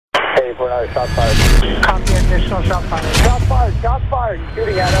waiting for another shot fired. Copy, additional shot fired. Shot fired, shot fired. He's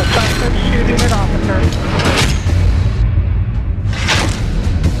shooting at us. Suspect shooting at officer.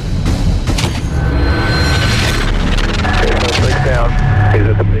 Down. He's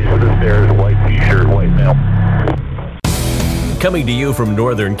at the base of the stairs, white t-shirt, white male. Coming to you from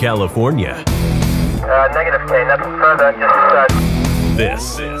Northern California. Negative K, nothing further, just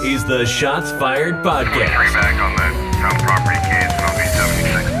This is the Shots Fired Podcast. Back on that town property case, and I'll be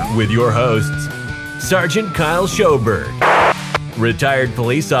 76. With your hosts, Sergeant Kyle Schoberg, retired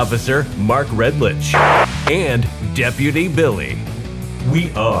police officer Mark Redlich, and Deputy Billy.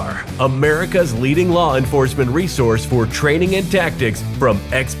 We are America's leading law enforcement resource for training and tactics from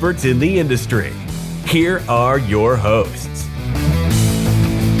experts in the industry. Here are your hosts.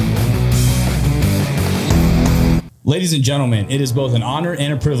 Ladies and gentlemen, it is both an honor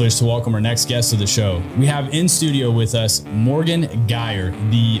and a privilege to welcome our next guest of the show. We have in studio with us Morgan Geyer,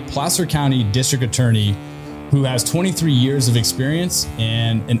 the Placer County District Attorney, who has 23 years of experience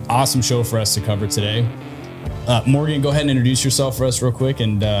and an awesome show for us to cover today. Morgan, go ahead and introduce yourself for us real quick,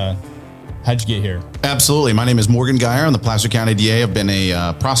 and how'd you get here? Absolutely. My name is Morgan Geyer. I'm the Placer County DA. I've been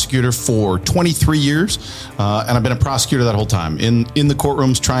a prosecutor for 23 years, and I've been a prosecutor that whole time. In the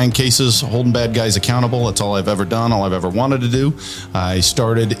courtrooms, trying cases, holding bad guys accountable. That's all I've ever done, all I've ever wanted to do. I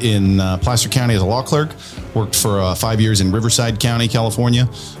started in Placer County as a law clerk, worked for 5 years in Riverside County, California,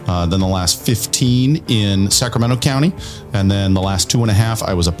 then the last 15 in Sacramento County, and then the last 2.5,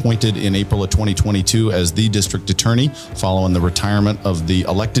 I was appointed in April of 2022 as the district attorney following the retirement of the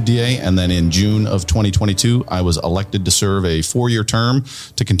elected DA, and then in June of 2022, I was elected to serve a 4-year term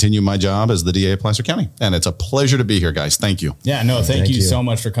to continue my job as the DA of Placer County. And it's a pleasure to be here, guys. Thank you. Yeah, no, thank you so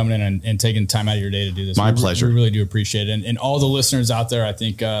much for coming in and taking time out of your day to do this. My pleasure. We really do appreciate it. And all the listeners out there, I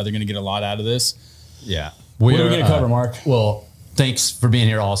think they're going to get a lot out of this. Yeah. What are we going to cover, Mark? Well, thanks for being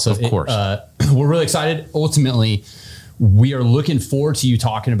here also. Of course. We're really excited. Ultimately, we are looking forward to you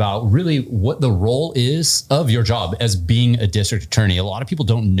talking about really what the role is of your job as being a district attorney. A lot of people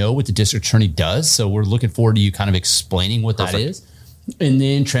don't know what the district attorney does. So we're looking forward to you kind of explaining what that is, and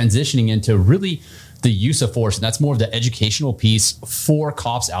then transitioning into really the use of force. And that's more of the educational piece for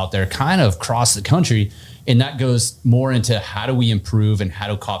cops out there kind of across the country. And that goes more into how do we improve and how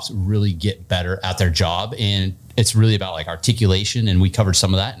do cops really get better at their job. And it's really about like articulation. And we covered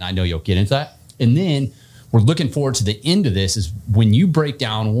some of that, and I know you'll get into that. And then we're looking forward to the end of this is when you break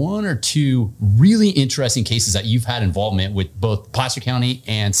down 1 or 2 really interesting cases that you've had involvement with both Placer County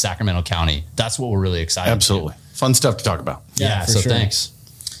and Sacramento County. That's what we're really excited Absolutely. Fun stuff to talk about. Yeah, so sure. Thanks.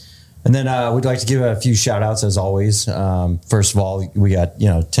 And then we'd like to give a few shout outs as always. First of all, we got,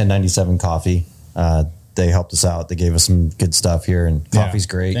 1097 Coffee. They helped us out. They gave us some good stuff here, and coffee's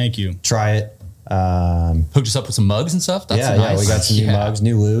great. Thank you. Try it. Hooked us up with some mugs and stuff. That's nice. We got some new mugs,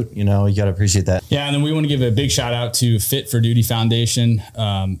 new loot. You got to appreciate that. Yeah, and then we want to give a big shout out to Fit for Duty Foundation,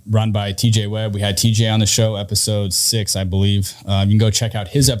 run by TJ Webb. We had TJ on the show, episode 6, I believe. You can go check out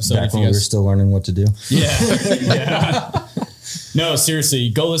his episode. Back when we were still learning what to do. Yeah. No, seriously,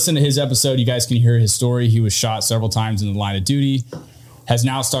 go listen to his episode. You guys can hear his story. He was shot several times in the line of duty, has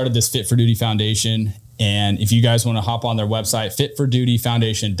now started this Fit for Duty Foundation. And if you guys want to hop on their website,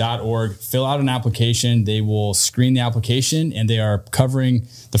 fitfordutyfoundation.org, fill out an application. They will screen the application, and they are covering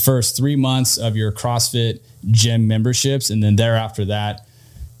the first 3 months of your CrossFit gym memberships. And then thereafter that,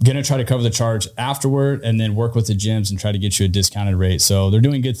 going to try to cover the charge afterward and then work with the gyms and try to get you a discounted rate. So they're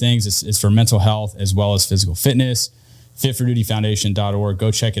doing good things. It's for mental health as well as physical fitness. Fitfordutyfoundation.org.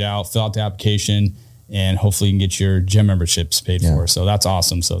 Go check it out, fill out the application, and hopefully you can get your gym memberships paid for. So that's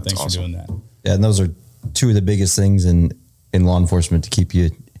awesome. So thanks for doing that. Yeah, and those are 2 of the biggest things in law enforcement to keep you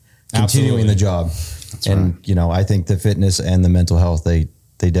continuing the job. That's and, right. I think the fitness and the mental health, they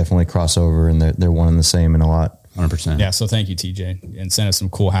definitely cross over, and they're one and the same in a lot. 100%. Yeah, so thank you, TJ. And send us some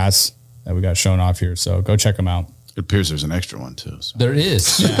cool hats that we got shown off here. So go check them out. It appears there's an extra one, too. So. There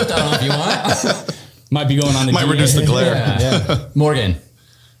is. Yeah. Put that on if you want. Might be going on the Might reduce the glare. Yeah. Morgan,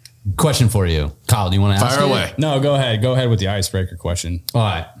 question for you. Kyle, do you want to ask Fire away. No, go ahead. Go ahead with the icebreaker question. All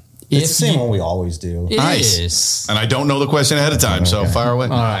right. It's the same one we always do. Nice. Is. And I don't know the question ahead of time, so fire away.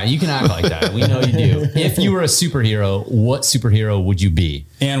 All right, you can act like that. We know you do. If you were a superhero, what superhero would you be?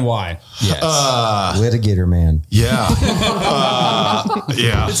 And why? Yes. Litigator man. Yeah.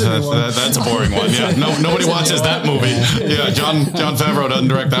 That's a boring one. Yeah. Nobody watches that movie. Yeah. John Favreau doesn't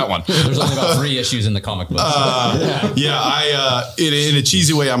direct that one. There's only about 3 issues in the comic book. In a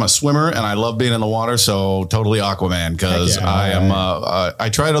cheesy way, I'm a swimmer and I love being in the water. So totally Aquaman, because I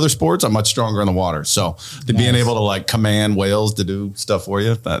tried other sports sports, I'm much stronger in the water. So being able to like command whales to do stuff for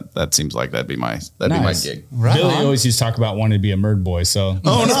you, that seems like that'd be my gig. Right Billy always used to talk about wanting to be a merd boy. So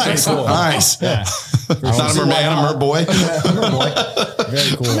nice, cool. Nice. Yeah. Not a merman, a mer boy.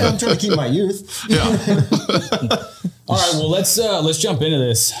 Very cool. I'm trying to keep my youth. Yeah. All right. Well, let's jump into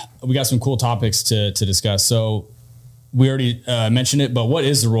this. We got some cool topics to discuss. So we already mentioned it, but what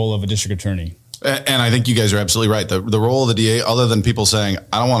is the role of a district attorney? And I think you guys are absolutely right. The role of the DA, other than people saying,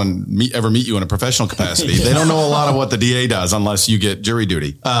 I don't want to ever meet you in a professional capacity, they don't know a lot of what the DA does unless you get jury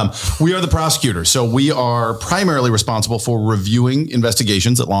duty. We are the prosecutor. So we are primarily responsible for reviewing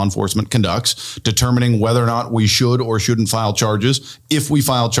investigations that law enforcement conducts, determining whether or not we should or shouldn't file charges. If we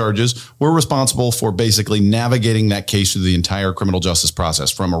file charges, we're responsible for basically navigating that case through the entire criminal justice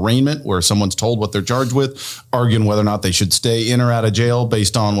process, from arraignment, where someone's told what they're charged with, arguing whether or not they should stay in or out of jail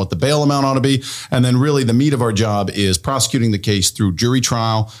based on what the bail amount ought to be. And then really the meat of our job is prosecuting the case through jury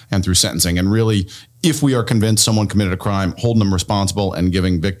trial and through sentencing. And really, if we are convinced someone committed a crime, holding them responsible and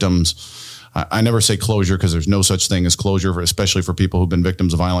giving victims, I never say closure because there's no such thing as closure, especially for people who've been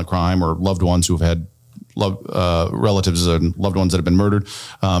victims of violent crime or loved ones who've had relatives and loved ones that have been murdered,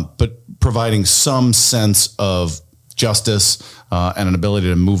 but providing some sense of justice and an ability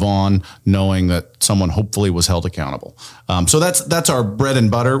to move on, knowing that someone hopefully was held accountable. So that's our bread and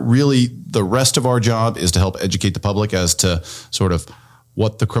butter. Really, the rest of our job is to help educate the public as to sort of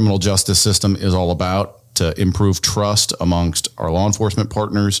what the criminal justice system is all about, to improve trust amongst our law enforcement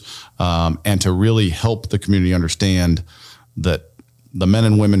partners, and to really help the community understand that the men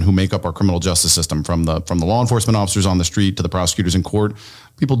and women who make up our criminal justice system, from the law enforcement officers on the street to the prosecutors in court,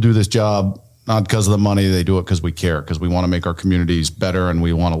 people do this job not because of the money. They do it because we care, because we want to make our communities better, and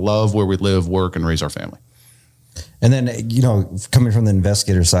we want to love where we live, work, and raise our family. And then, coming from the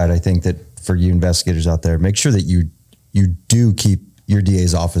investigator side, I think that for you investigators out there, make sure that you do keep your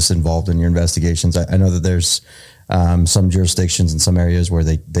DA's office involved in your investigations. I know that there's some jurisdictions in some areas where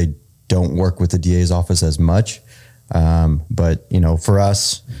they don't work with the DA's office as much. But for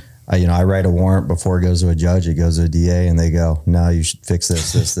us, I write a warrant before it goes to a judge. It goes to a DA, and they go, "No, you should fix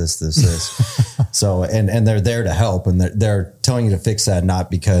this." So, and they're there to help, and they're telling you to fix that not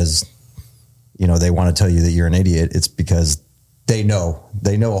because they want to tell you that you're an idiot. It's because they know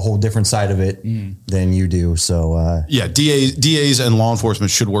a whole different side of it than you do. So DAs and law enforcement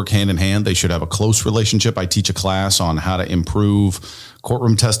should work hand in hand. They should have a close relationship. I teach a class on how to improve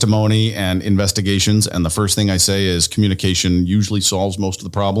courtroom testimony and investigations, and the first thing I say is communication usually solves most of the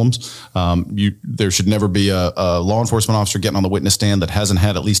problems. There should never be a law enforcement officer getting on the witness stand that hasn't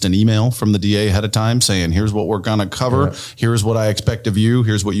had at least an email from the DA ahead of time saying, here's what we're going to cover. Yeah. Here's what I expect of you.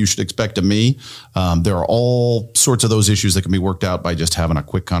 Here's what you should expect of me. There are all sorts of those issues that can be worked out by just having a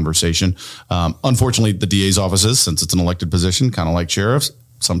quick conversation. Unfortunately, the DA's offices, since it's an elected position, kind of like sheriffs,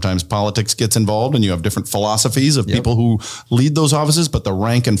 sometimes politics gets involved, and you have different philosophies of people who lead those offices, but the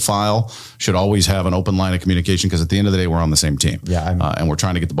rank and file should always have an open line of communication, because at the end of the day, we're on the same team. And we're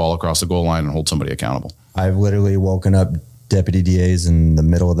trying to get the ball across the goal line and hold somebody accountable. I've literally woken up deputy DAs in the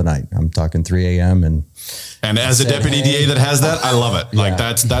middle of the night. I'm talking 3 a.m. And as a deputy DA that has that, I love it. Like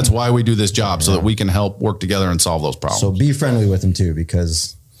that's why we do this job, so that we can help work together and solve those problems. So be friendly with them too,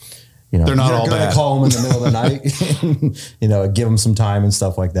 because they're not all bad. Call them in the middle of the night, give them some time and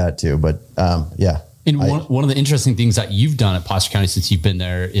stuff like that too. But And one of the interesting things that you've done at Placer County since you've been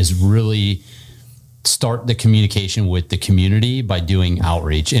there is really start the communication with the community by doing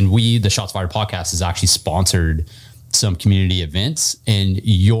outreach. And the Shots Fired podcast has actually sponsored some community events, and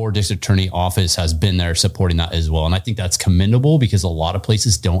your district attorney office has been there supporting that as well. And I think that's commendable, because a lot of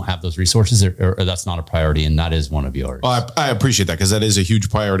places don't have those resources, or that's not a priority. And that is one of yours. Well, I appreciate that, because that is a huge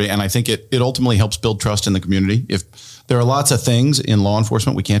priority. And I think it ultimately helps build trust in the community. If there are lots of things in law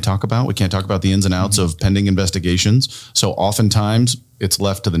enforcement we can't talk about the ins and outs of pending investigations. So oftentimes it's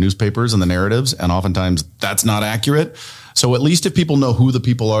left to the newspapers and the narratives, and oftentimes that's not accurate. So at least if people know who the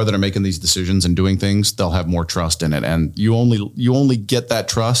people are that are making these decisions and doing things, they'll have more trust in it. And you only get that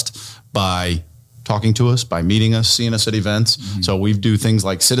trust by talking to us, by meeting us, seeing us at events. Mm-hmm. So we do things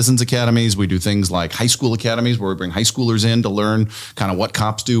like citizens academies. We do things like high school academies, where we bring high schoolers in to learn kind of what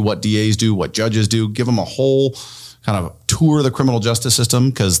cops do, what DAs do, what judges do, give them a whole kind of tour of the criminal justice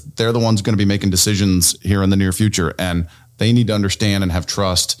system, because they're the ones going to be making decisions here in the near future. And they need to understand and have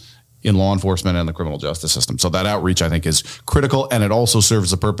trust in law enforcement and the criminal justice system. So that outreach, I think, is critical. And it also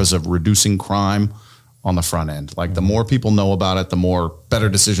serves the purpose of reducing crime on the front end. Like, the more people know about it, the more better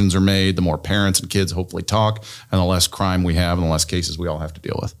decisions are made, the more parents and kids hopefully talk, and the less crime we have and the less cases we all have to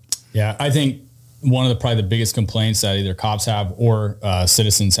deal with. Yeah, I think one of probably the biggest complaints that either cops have or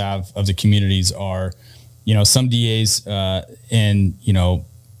citizens have of the communities are, some DAs and,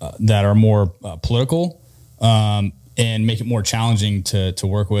 that are more political, and make it more challenging to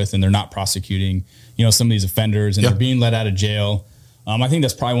work with. And they're not prosecuting, some of these offenders, and they're being let out of jail. I think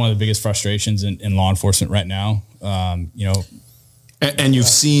that's probably one of the biggest frustrations in law enforcement right now. And you've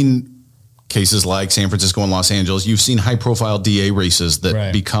seen cases like San Francisco and Los Angeles. You've seen high profile DA races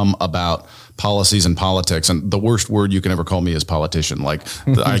that become about policies and politics. And the worst word you can ever call me is politician. Like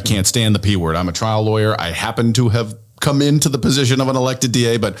I can't stand the P word. I'm a trial lawyer. I happen to have come into the position of an elected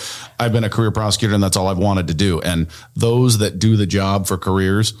DA, but I've been a career prosecutor and that's all I've wanted to do. And those that do the job for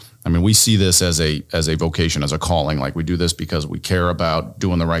careers, I mean, we see this as a vocation, as a calling. Like we do this because we care about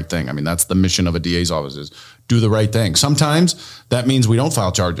doing the right thing. I mean, that's the mission of a DA's office, is do the right thing. Sometimes that means we don't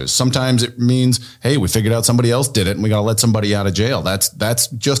file charges. Sometimes it means, hey, we figured out somebody else did it and we got to let somebody out of jail. That's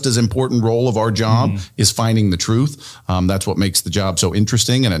just as important role of our job is finding the truth. That's what makes the job so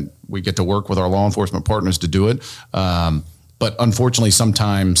interesting. And we get to work with our law enforcement partners to do it. But unfortunately,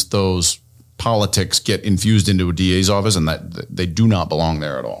 sometimes those politics get infused into a DA's office and that they do not belong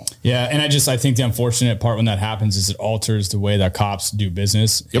there at all. Yeah. And I think the unfortunate part when that happens is it alters the way that cops do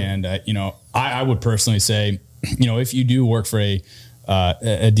business. Yep. And, I would personally say, if you do work for a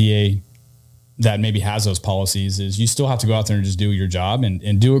DA that maybe has those policies, is you still have to go out there and just do your job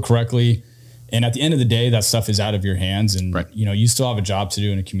and do it correctly. And at the end of the day, that stuff is out of your hands, and you still have a job to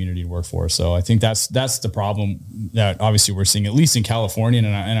do in a community to work for. So I think that's the problem that obviously we're seeing, at least in California,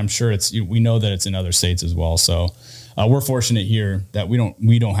 and I'm sure we know that it's in other states as well. So we're fortunate here that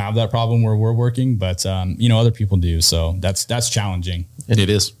we don't have that problem where we're working, but other people do. So that's challenging. It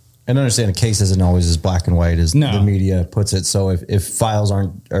is. And understand a case isn't always as black and white as the media puts it. So if files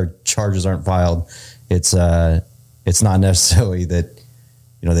or charges aren't filed, it's not necessarily that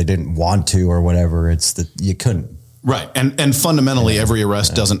they didn't want to or whatever. It's that you couldn't. Right. And fundamentally, every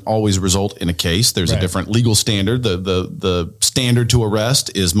arrest doesn't always result in a case. There's a different legal standard. The standard to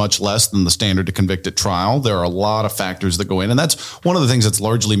arrest is much less than the standard to convict at trial. There are a lot of factors that go in. And that's one of the things that's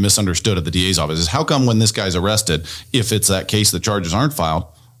largely misunderstood at the DA's office is how come when this guy's arrested, if it's that case, the charges aren't filed,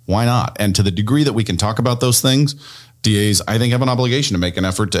 why not? And to the degree that we can talk about those things, DAs, I think, have an obligation to make an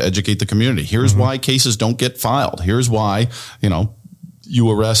effort to educate the community. Here's why cases don't get filed. Here's why, you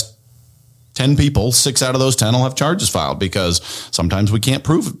arrest 10 people, 6 out of those 10 will have charges filed because sometimes we can't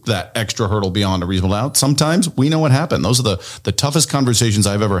prove that extra hurdle beyond a reasonable doubt. Sometimes we know what happened. Those are the toughest conversations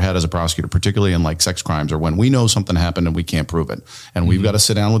I've ever had as a prosecutor, particularly in like sex crimes, or when we know something happened and we can't prove it. And we've got to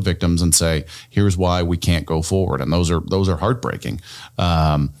sit down with victims and say, here's why we can't go forward. And those are heartbreaking.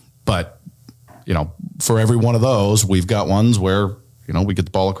 But for every one of those, we've got ones where, we get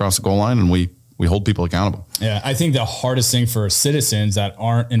the ball across the goal line and we hold people accountable. Yeah. I think the hardest thing for citizens that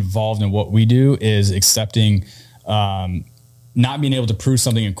aren't involved in what we do is accepting, not being able to prove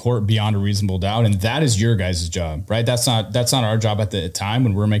something in court beyond a reasonable doubt. And that is your guys' job, right? That's not our job at the time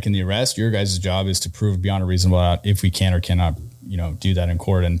when we're making the arrest. Your guys' job is to prove beyond a reasonable doubt if we can or cannot, do that in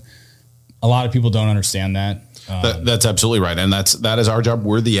court. And a lot of people don't understand that. That's absolutely right. And that is our job.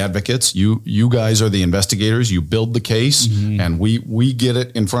 We're the advocates. You guys are the investigators. You build the case and we get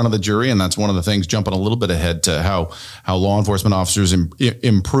it in front of the jury. And that's one of the things, jumping a little bit ahead to how law enforcement officers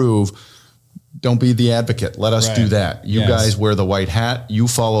improve. Don't be the advocate. Let us do that. You guys wear the white hat. You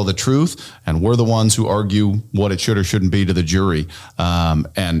follow the truth. And we're the ones who argue what it should or shouldn't be to the jury.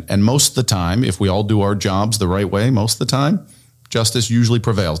 And most of the time, if we all do our jobs the right way, most of the time, justice usually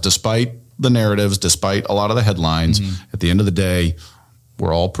prevails, despite the narratives, despite a lot of the headlines. At the end of the day,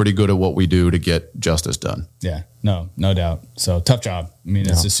 we're all pretty good at what we do to get justice done. Yeah, no doubt. So tough job. I mean,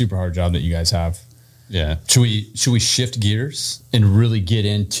 it's a super hard job that you guys have. Yeah. Should we shift gears and really get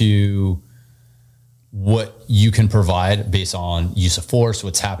into what you can provide based on use of force,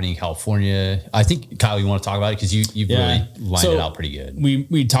 what's happening in California? I think, Kyle, you want to talk about it because you've really lined it out pretty good.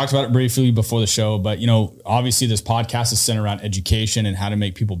 We talked about it briefly before the show, but obviously this podcast is centered around education and how to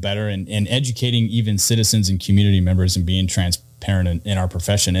make people better and educating even citizens and community members and being transparent in our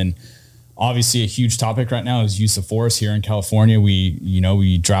profession. And obviously a huge topic right now is use of force here in California.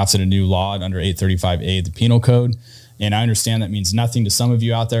 We drafted a new law under 835A, the penal code. And I understand that means nothing to some of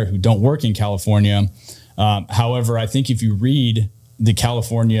you out there who don't work in California. However, I think if you read the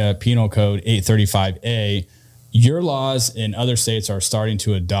California Penal Code 835A, your laws in other states are starting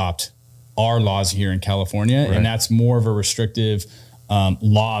to adopt our laws here in California. Right. And that's more of a restrictive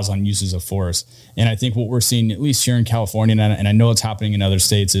laws on uses of force. And I think what we're seeing, at least here in California, and I know it's happening in other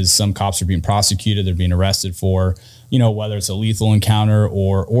states, is some cops are being prosecuted. They're being arrested for, whether it's a lethal encounter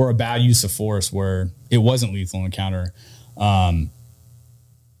or a bad use of force where it wasn't lethal encounter.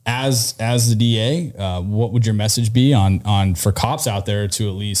 As the DA, what would your message be on for cops out there to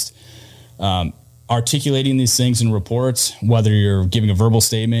at least articulating these things in reports, whether you're giving a verbal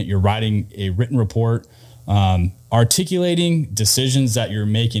statement, you're writing a written report, articulating decisions that you're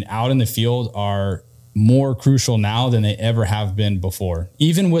making out in the field are more crucial now than they ever have been before,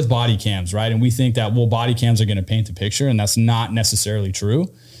 even with body cams, right? And we think that, well, body cams are going to paint the picture, and that's not necessarily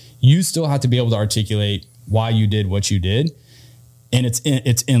true. You still have to be able to articulate why you did what you did. And it's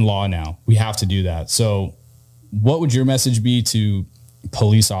in law now. We have to do that. So what would your message be to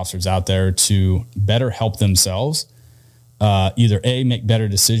police officers out there to better help themselves, either A, make better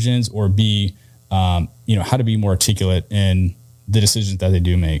decisions, or B, how to be more articulate in the decisions that they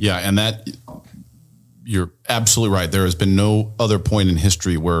do make? Yeah. And that you're absolutely right. There has been no other point in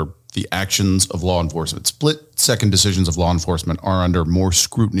history where the actions of law enforcement, split-second decisions of law enforcement, are under more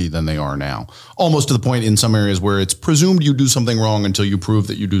scrutiny than they are now. Almost to the point in some areas where it's presumed you do something wrong until you prove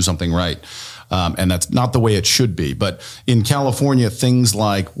that you do something right. And that's not the way it should be. But in California, things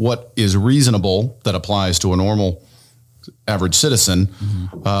like what is reasonable that applies to a normal average citizen,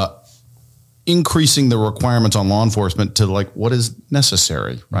 increasing the requirements on law enforcement to like what is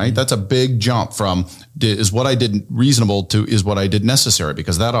necessary, right? That's a big jump from is what I did reasonable to is what I did necessary,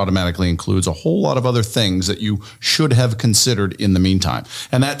 because that automatically includes a whole lot of other things that you should have considered in the meantime.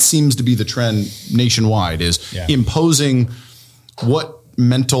 And that seems to be the trend nationwide, is imposing what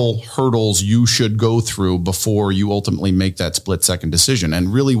mental hurdles you should go through before you ultimately make that split-second decision.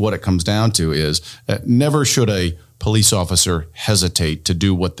 And really what it comes down to is never should a police officer hesitate to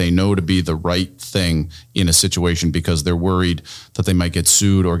do what they know to be the right thing in a situation because they're worried that they might get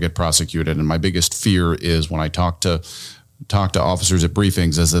sued or get prosecuted. And my biggest fear is when I talk to officers at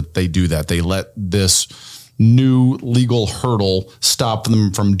briefings is that they do that. They let this new legal hurdle stop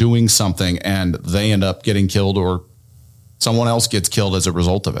them from doing something, and they end up getting killed or someone else gets killed as a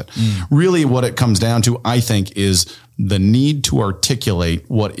result of it. Really what it comes down to, I think, is the need to articulate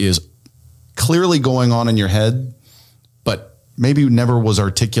what is clearly going on in your head, but maybe never was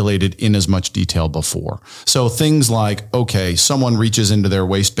articulated in as much detail before. So things like, okay, someone reaches into their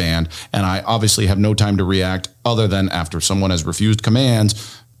waistband and I obviously have no time to react other than after someone has refused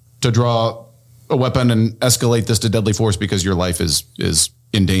commands to draw a weapon and escalate this to deadly force because your life is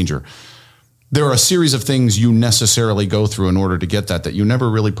in danger. There are a series of things you necessarily go through in order to get that you never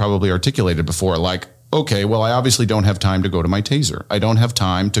really probably articulated before. Like, okay, well, I obviously don't have time to go to my taser. I don't have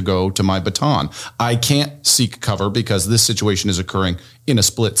time to go to my baton. I can't seek cover because this situation is occurring in a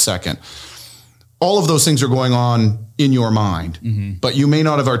split second. All of those things are going on in your mind, but you may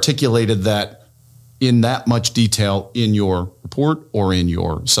not have articulated that in that much detail in your report or in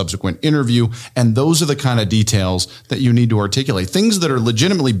your subsequent interview. And those are the kind of details that you need to articulate. Things that are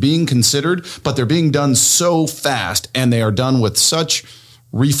legitimately being considered, but they're being done so fast and they are done with such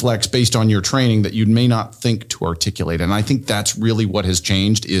reflex based on your training that you may not think to articulate. And I think that's really what has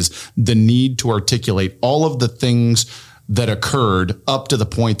changed, is the need to articulate all of the things that occurred up to the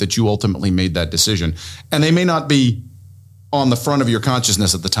point that you ultimately made that decision. And they may not be on the front of your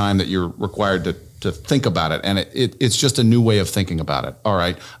consciousness at the time that you're required to think about it. And it's just a new way of thinking about it. All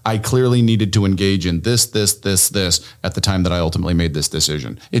right, I clearly needed to engage in this at the time that I ultimately made this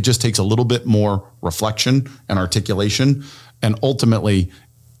decision. It just takes a little bit more reflection and articulation, and ultimately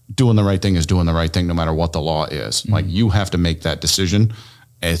doing the right thing is doing the right thing no matter what the law is. Like, you have to make that decision.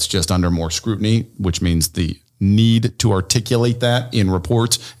 It's just under more scrutiny, which means the need to articulate that in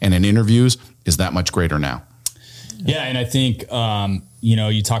reports and in interviews is that much greater now. Yeah. And I think,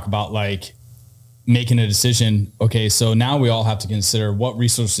 you talk about like making a decision. Okay, so now we all have to consider what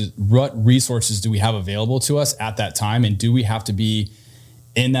resources do we have available to us at that time, and do we have to be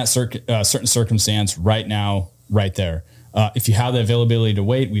in that certain circumstance right now, right there? If you have the availability to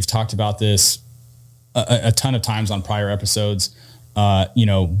wait, we've talked about this a ton of times on prior episodes.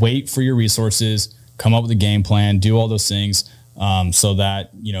 Wait for your resources, come up with a game plan, do all those things, so that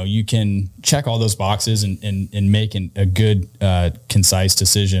you can check all those boxes and make a good, concise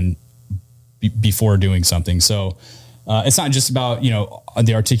decision before doing something. So it's not just about,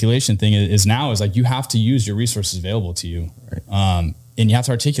 the articulation thing is like you have to use your resources available to you. Right. And you have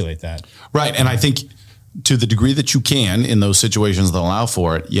to articulate that. Right. And I think to the degree that you can in those situations that allow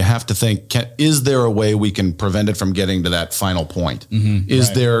for it, you have to think, is there a way we can prevent it from getting to that final point?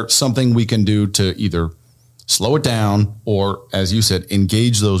 Is there something we can do to either slow it down or, as you said,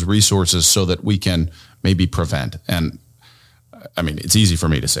 engage those resources so that we can maybe prevent? And I mean, it's easy for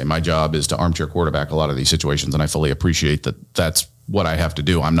me to say my job is to armchair quarterback a lot of these situations, and I fully appreciate that that's what I have to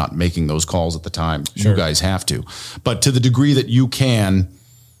do. I'm not making those calls at the time. Sure. You guys have to. But to the degree that you can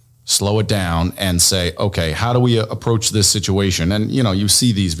slow it down and say, okay, how do we approach this situation? And, you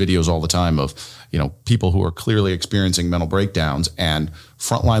see these videos all the time of, people who are clearly experiencing mental breakdowns, and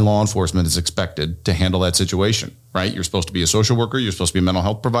frontline law enforcement is expected to handle that situation, right? You're supposed to be a social worker. You're supposed to be a mental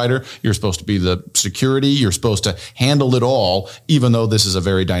health provider. You're supposed to be the security. You're supposed to handle it all, even though this is a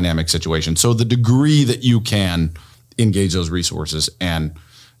very dynamic situation. So the degree that you can engage those resources and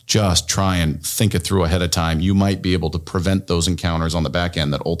just try and think it through ahead of time, you might be able to prevent those encounters on the back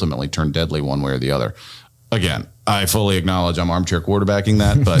end that ultimately turn deadly one way or the other. Again, I fully acknowledge I'm armchair quarterbacking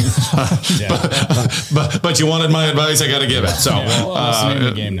that, but you wanted my advice, I got to give it. So it's the name of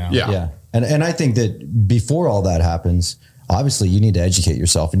the game now. Yeah. And I think that before all that happens, obviously you need to educate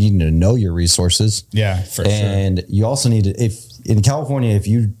yourself and you need to know your resources. Yeah, for sure. And you also need to, if in California, if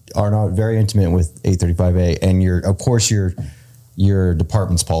you are not very intimate with 835A and your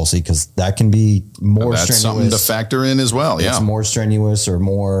department's policy, because that can be more that's strenuous. Something to factor in as well. It's more strenuous or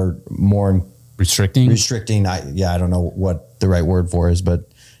more restricting. I don't know what the right word for is,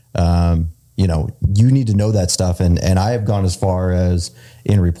 but you need to know that stuff. And I have gone as far as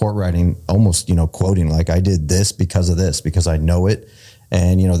in report writing, almost, quoting, like, I did this because of this, because I know it.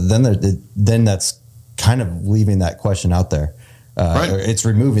 And, then that's kind of leaving that question out there. Right. It's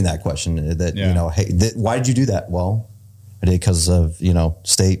removing that question that, hey, why did you do that? Well, I did because of,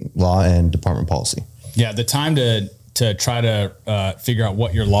 state law and department policy. Yeah. The time to try to figure out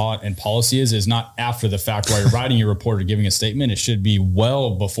what your law and policy is not after the fact while you're writing your report or giving a statement. It should be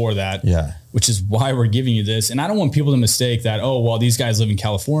well before that, which is why we're giving you this. And I don't want people to mistake that, these guys live in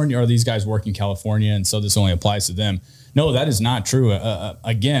California or these guys work in California, and so this only applies to them. No, that is not true.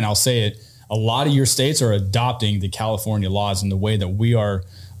 Again, I'll say it. A lot of your states are adopting the California laws in the way that we are,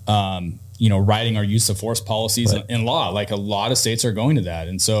 writing our use of force policies in law. Like, a lot of states are going to that.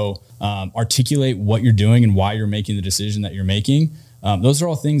 And so articulate what you're doing and why you're making the decision that you're making. Those are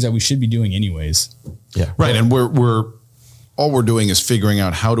all things that we should be doing anyways. Yeah. Right. And all we're doing is figuring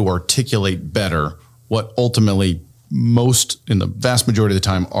out how to articulate better what ultimately in the vast majority of the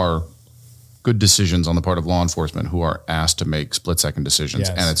time are good decisions on the part of law enforcement who are asked to make split-second decisions.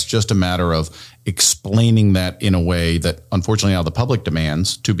 Yes. And it's just a matter of explaining that in a way that, unfortunately, now the public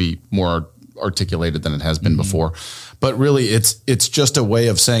demands to be more articulated than it has been before. But really, it's just a way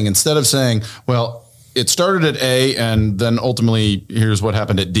of saying, instead of saying, well, it started at A and then ultimately here's what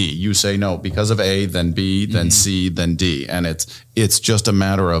happened at D. You say, no, because of A, then B, then C, then D. And it's just a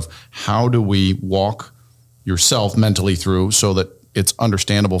matter of how do we walk yourself mentally through so that it's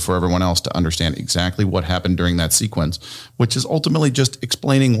understandable for everyone else to understand exactly what happened during that sequence, which is ultimately just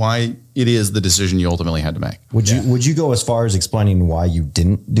explaining why it is the decision you ultimately had to make. Would you go as far as explaining why you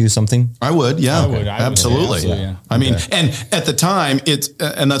didn't do something? I would. Yeah, I would. Absolutely. Yeah. I mean, and at the time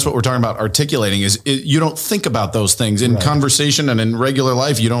and that's what we're talking about articulating you don't think about those things in conversation and in regular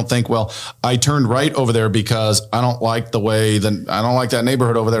life. You don't think, well, I turned right over there because I don't like I don't like that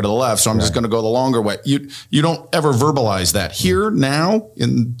neighborhood over there to the left. So I'm just going to go the longer way. You don't ever verbalize that here now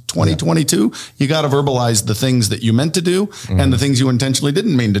in 2022. You got to verbalize the things that you meant to do and the things you intentionally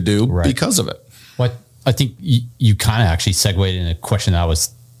didn't mean to do because of it. What I think you kind of actually segued in a question that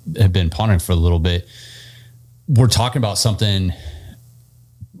have been pondering for a little bit. We're talking about something,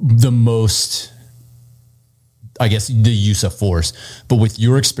 the most, I guess, the use of force, but with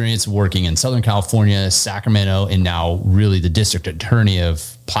your experience working in Southern California, Sacramento, and now really the district attorney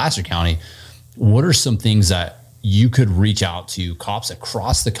of Placer County, what are some things that you could reach out to cops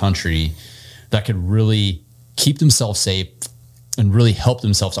across the country that could really keep themselves safe and really help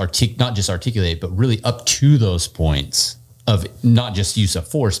themselves not just articulate, but really up to those points of not just use of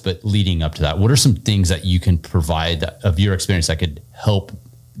force, but leading up to that? What are some things that you can provide of your experience that could help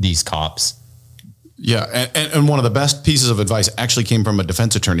these cops? Yeah. And one of the best pieces of advice actually came from a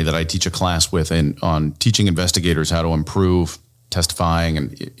defense attorney that I teach a class with on teaching investigators how to improve testifying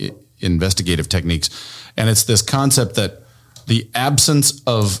and investigative techniques. And it's this concept that the absence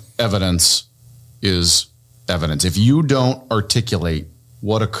of evidence is evidence. If you don't articulate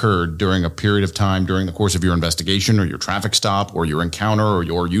what occurred during a period of time during the course of your investigation or your traffic stop or your encounter or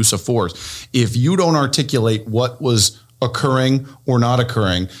your use of force, if you don't articulate what was occurring or not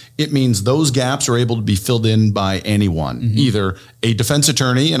occurring, it means those gaps are able to be filled in by anyone, either a defense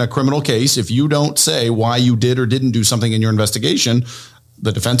attorney in a criminal case. If you don't say why you did or didn't do something in your investigation,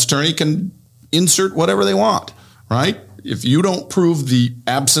 the defense attorney can insert whatever they want, right? If you don't prove the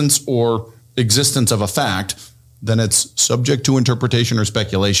absence or existence of a fact, then it's subject to interpretation or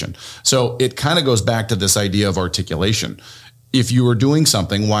speculation. So it kind of goes back to this idea of articulation. If you are doing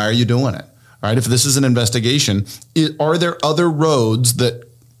something, why are you doing it? Right? If this is an investigation, are there other roads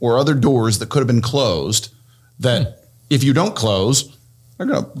or other doors that could have been closed that if you don't close,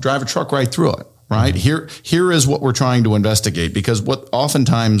 to drive a truck right through it. Right. Here is what we're trying to investigate, because what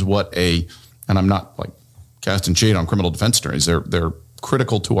and I'm not like casting shade on criminal defense attorneys. They're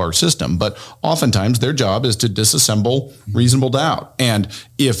critical to our system, but oftentimes their job is to disassemble reasonable doubt. And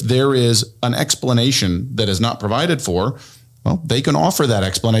if there is an explanation that is not provided for, well, they can offer that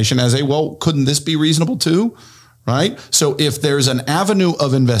explanation as couldn't this be reasonable too? Right. So if there's an avenue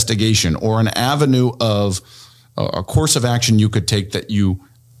of investigation or an avenue of a course of action you could take that you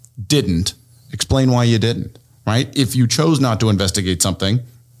didn't, explain why you didn't. Right. If you chose not to investigate something,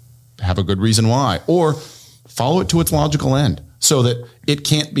 have a good reason why, or follow it to its logical end so that it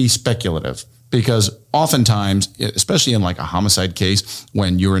can't be speculative. Because oftentimes, especially in like a homicide case,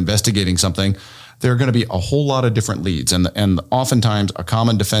 when you're investigating something, there are going to be a whole lot of different leads. And oftentimes a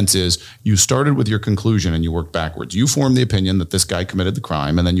common defense is you started with your conclusion and you worked backwards. You formed the opinion that this guy committed the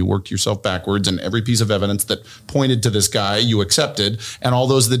crime, and then you worked yourself backwards, and every piece of evidence that pointed to this guy you accepted, and all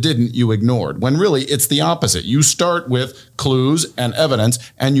those that didn't you ignored. When really it's the opposite. You start with clues and evidence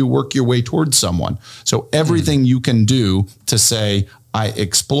and you work your way towards someone. So everything you can do to say, I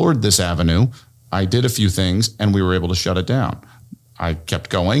explored this avenue, I did a few things, and we were able to shut it down. I kept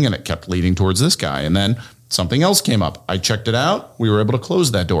going and it kept leading towards this guy. And then something else came up. I checked it out. We were able to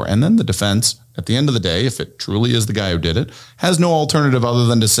close that door. And then the defense, at the end of the day, if it truly is the guy who did it, has no alternative other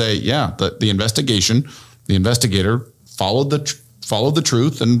than to say, yeah, the investigator followed the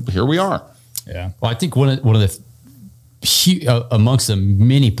truth, and here we are. Yeah. Well, I think one of the amongst the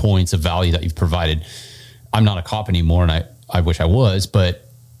many points of value that you've provided, I'm not a cop anymore, and I wish I was, but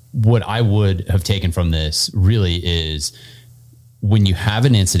what I would have taken from this really is, when you have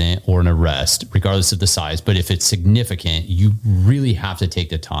an incident or an arrest, regardless of the size, but if it's significant, you really have to take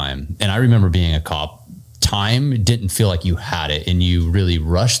the time. And I remember being a cop, time didn't feel like you had it, and you really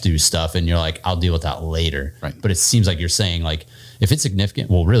rushed through stuff and you're like, I'll deal with that later. Right. But it seems like you're saying, like, if it's significant,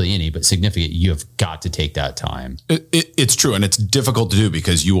 well, really but significant, you have got to take that time. It's true. And it's difficult to do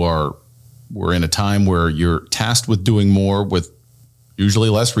because we're in a time where you're tasked with doing more with usually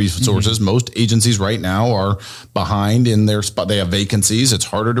less resources. Mm-hmm. Most agencies right now are behind in their spot. They have vacancies. It's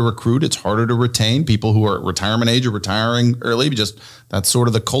harder to recruit. It's harder to retain people who are at retirement age or retiring early. That's sort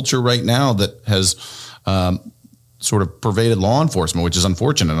of the culture right now that has sort of pervaded law enforcement, which is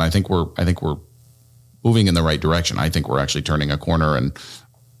unfortunate. And I think we're moving in the right direction. I think we're actually turning a corner, and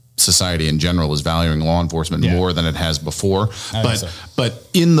society in general is valuing law enforcement more than it has before. But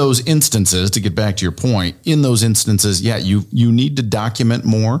in those instances, to get back to your point, in those instances, you need to document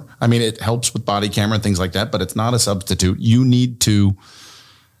more. I mean, it helps with body camera and things like that, but it's not a substitute. You need to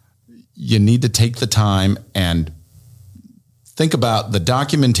take the time and think about the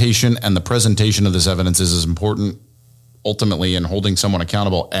documentation, and the presentation of this evidence is as important ultimately in holding someone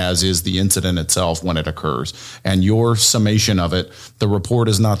accountable as is the incident itself when it occurs. And your summation of it, the report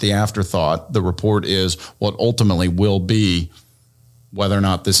is not the afterthought. The report is what ultimately will be whether or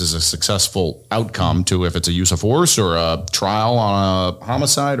not this is a successful outcome to, if it's a use of force or a trial on a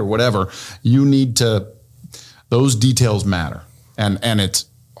homicide or whatever. Those details matter. And it's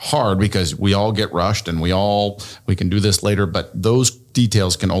hard because we all get rushed and we can do this later, but those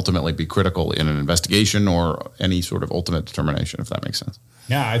details can ultimately be critical in an investigation or any sort of ultimate determination, if that makes sense.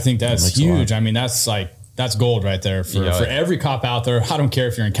 Yeah, I think that's huge. I mean, that's gold right there for every cop out there. I don't care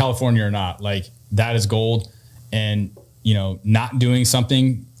if you're in California or not, like, that is gold. And, not doing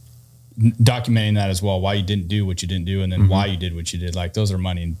something, documenting that as well, why you didn't do what you didn't do, and then why you did what you did. Like, those are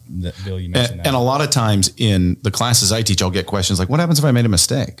money. Bill, you mentioned that. And a lot of times in the classes I teach, I'll get questions like, what happens if I made a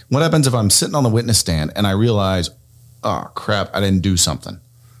mistake? What happens if I'm sitting on the witness stand and I realize, oh crap, I didn't do something?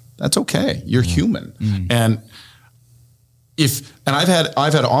 That's okay. You're human. And I've had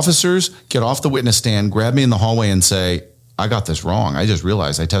officers get off the witness stand, grab me in the hallway and say, I got this wrong. I just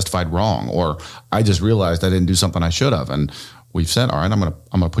realized I testified wrong, or I just realized I didn't do something I should have. And we've said, all right, I'm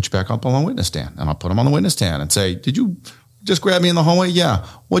gonna put you back up on the witness stand, and I'll put them on the witness stand and say, did you just grab me in the hallway? Yeah.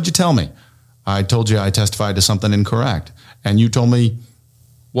 What'd you tell me? I told you I testified to something incorrect, and you told me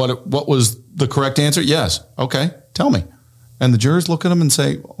what was the correct answer. Yes. Okay. Tell me. And the jurors look at him and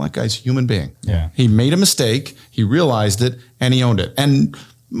say, well, that guy's a human being. Yeah. He made a mistake. He realized it and he owned it. And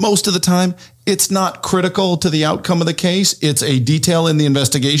most of the time, it's not critical to the outcome of the case. It's a detail in the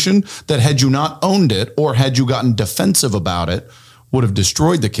investigation that, had you not owned it or had you gotten defensive about it, would have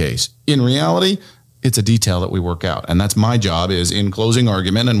destroyed the case. In reality, it's a detail that we work out. And that's my job, is in closing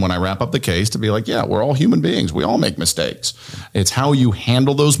argument and when I wrap up the case, to be like, yeah, we're all human beings. We all make mistakes. It's how you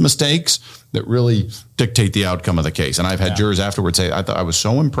handle those mistakes that really dictate the outcome of the case. And I've had jurors afterwards say, I thought I was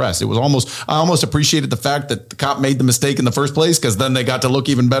so impressed. I almost appreciated the fact that the cop made the mistake in the first place, because then they got to look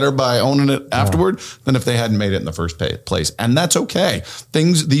even better by owning it afterward than if they hadn't made it in the first place. And that's okay.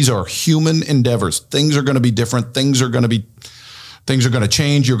 These are human endeavors. Things are going to be different. Things are going to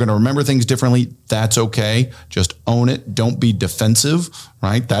change. You're going to remember things differently. That's okay. Just own it. Don't be defensive,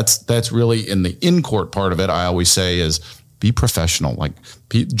 right? That's really in the in-court part of it. I always say is be professional. Like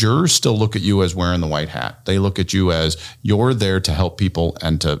jurors still look at you as wearing the white hat. They look at you as you're there to help people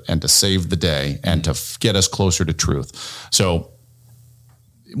and to save the day and to get us closer to truth. So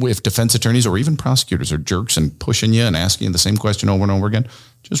if defense attorneys or even prosecutors are jerks and pushing you and asking you the same question over and over again,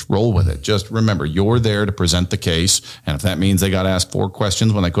 just roll with it. Just remember, you're there to present the case. And if that means they got to ask 4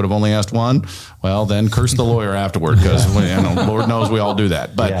 questions when they could have only asked 1, well, then curse the lawyer afterward, because Lord knows we all do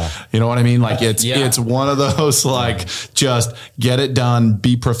that. But you know what I mean? Like it's one of those, like, just get it done,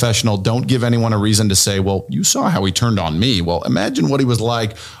 be professional. Don't give anyone a reason to say, well, you saw how he turned on me. Well, imagine what he was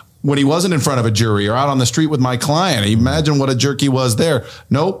like when he wasn't in front of a jury or out on the street with my client. Imagine what a jerk he was there.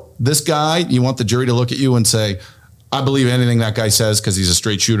 Nope. This guy, you want the jury to look at you and say, I believe anything that guy says, because he's a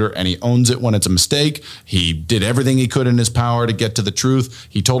straight shooter and he owns it when it's a mistake. He did everything he could in his power to get to the truth.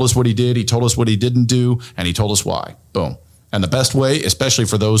 He told us what he did. He told us what he didn't do, and he told us why. Boom. And the best way, especially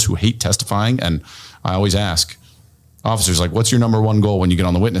for those who hate testifying, and I always ask officers, like, what's your number one goal when you get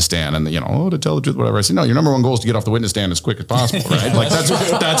on the witness stand? And to tell the truth, whatever. I say, no, your number one goal is to get off the witness stand as quick as possible, right? Like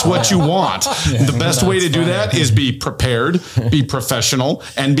that's what you want. The best way to do that is be prepared, be professional,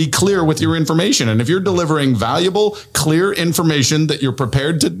 and be clear with your information. And if you're delivering valuable, clear information that you're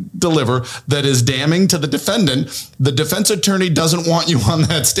prepared to deliver that is damning to the defendant, the defense attorney doesn't want you on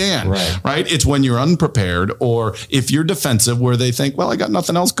that stand, right? It's when you're unprepared, or if you're defensive, where they think, well, I got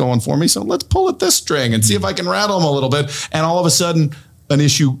nothing else going for me, so let's pull at this string and see if I can rattle them a little bit, and all of a sudden an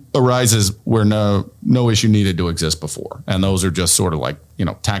issue arises where no issue needed to exist before. And those are just sort of like,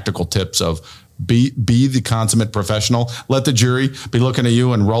 tactical tips of be the consummate professional. Let the jury be looking at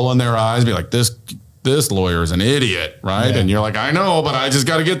you and rolling their eyes, be like, this lawyer is an idiot, right? And you're like, I know, but I just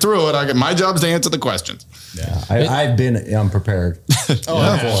got to get through it. My job is to answer the questions. I've been unprepared.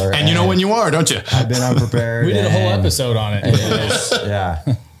 Before, and you know when you are, don't you? I've been unprepared. We did a whole episode on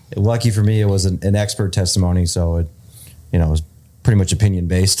it. Lucky for me, it was an expert testimony, so it was pretty much opinion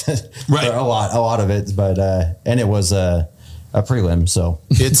based. Right. a lot of it, but and it was a prelim. So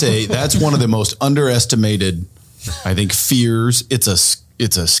that's one of the most underestimated, I think, fears. It's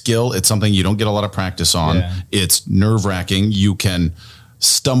a skill. It's something you don't get a lot of practice on. Yeah. It's nerve wracking. You can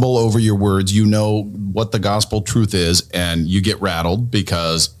stumble over your words. You know what the gospel truth is, and you get rattled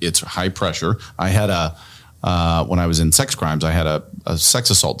because it's high pressure. I had when I was in sex crimes, I had a sex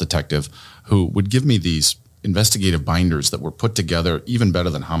assault detective who would give me these investigative binders that were put together even better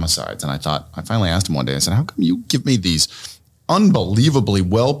than homicides. And I finally asked him one day, I said, how come you give me these unbelievably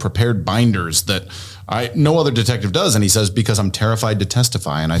well-prepared binders that no other detective does? And he says, because I'm terrified to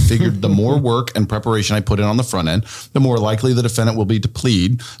testify. And I figured the more work and preparation I put in on the front end, the more likely the defendant will be to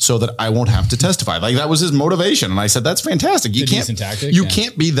plead so that I won't have to testify. Like, that was his motivation. And I said, that's fantastic. You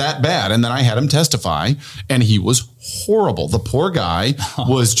can't be that bad. And then I had him testify, and he was horrible. The poor guy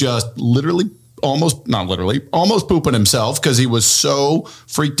was just almost pooping himself because he was so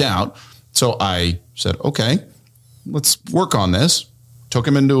freaked out. So I said, okay, let's work on this. Took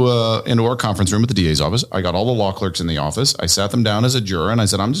him into our conference room at the DA's office. I got all the law clerks in the office. I sat them down as a juror, and I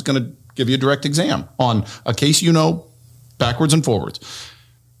said, I'm just going to give you a direct exam on a case backwards and forwards.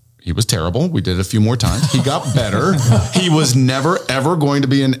 He was terrible. We did it a few more times. He got better. He was never, ever going to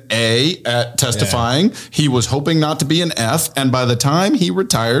be an A at testifying. Yeah. He was hoping not to be an F. And by the time he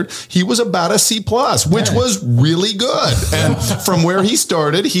retired, he was about a C+, which was really good. And from where he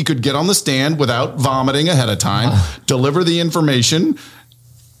started, he could get on the stand without vomiting ahead of time, deliver the information.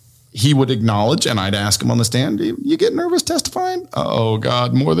 He would acknowledge, and I'd ask him on the stand, you get nervous testifying? Oh,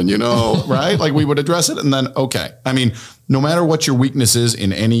 God, more than you know, right? Like, we would address it, and then, okay. I mean, no matter what your weakness is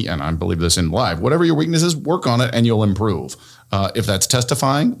in any, and I believe this in live, whatever your weakness is, work on it and you'll improve. If that's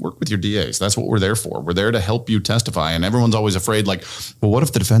testifying, work with your DAs. That's what we're there for. We're there to help you testify. And everyone's always afraid, like, well, what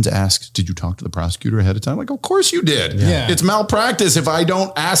if the defense asks, did you talk to the prosecutor ahead of time? Like, of course you did. Yeah. It's malpractice if I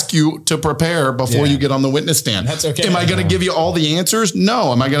don't ask you to prepare before you get on the witness stand. That's okay. Am I going to give you all the answers?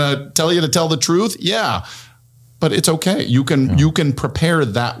 No. Am I going to tell you to tell the truth? Yeah. But it's okay. You can prepare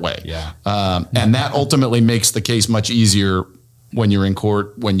that way. Yeah. And that ultimately makes the case much easier when you're in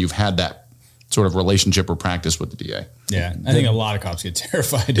court, when you've had that sort of relationship or practice with the DA. Yeah, I think a lot of cops get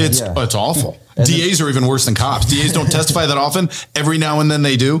terrified. It's awful. DAs are even worse than cops. DAs don't testify that often. Every now and then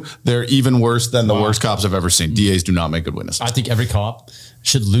they do. They're even worse than the worst cops I've ever seen. DAs do not make good witnesses. I think every cop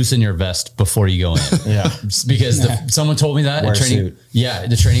should loosen your vest before you go in. Because someone told me that. Wear a suit.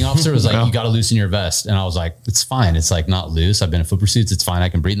 The training officer was like, you got to loosen your vest. And I was like, it's fine. It's like not loose. I've been in foot pursuits. It's fine. I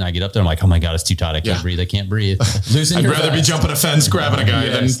can breathe. And I get up there. I'm like, oh my God, it's too tight. I can't breathe. I can't breathe. Loosen I'd your rather vest. be jumping a fence, grabbing a guy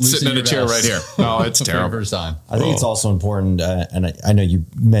than sitting in a chair right here. No, it's terrible. First time. I think it's also important, and I know you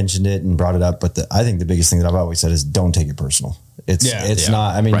mentioned it and brought it up, but I think the biggest thing that I've always said is don't take it personal. It's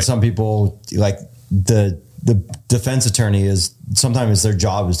not. I mean, some people like the defense attorney is sometimes their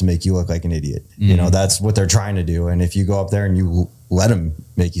job is to make you look like an idiot. You know, that's what they're trying to do. And if you go up there and you let them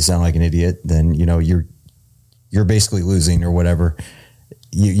make you sound like an idiot, then you know you're basically losing or whatever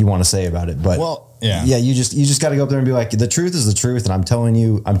you want to say about it. But you just got to go up there and be like, the truth is the truth, and I'm telling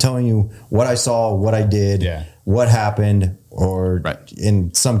you what I saw, what I did, what happened, or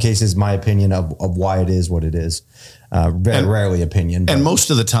in some cases my opinion of why it is what it is. Very rarely opinion. And most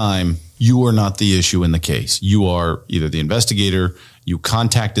of the time, you are not the issue in the case. You are either the investigator, you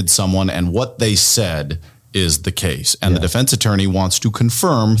contacted someone, and what they said is the case. And the defense attorney wants to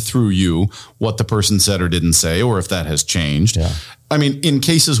confirm through you what the person said or didn't say, or if that has changed. Yeah. I mean, in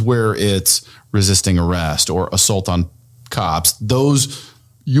cases where it's resisting arrest or assault on cops,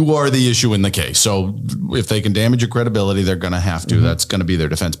 you are the issue in the case. So if they can damage your credibility, they're going to have to. That's going to be their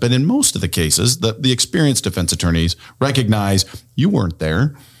defense. But in most of the cases, the experienced defense attorneys recognize you weren't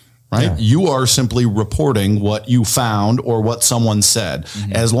there, right? Yeah. You are simply reporting what you found or what someone said.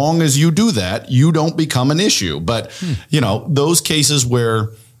 As long as you do that, you don't become an issue. But, you know, those cases where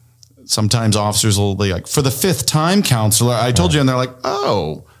sometimes officers will be like, for the fifth time, counselor, I told you, and they're like,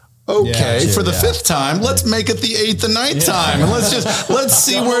 oh, okay, for the fifth time, let's make it the eighth and ninth time. And let's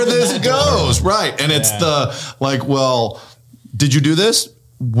see where this goes. Right. And it's well, did you do this?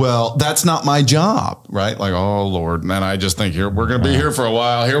 Well, that's not my job. Right. Like, oh Lord. And then I just think we're going to be here for a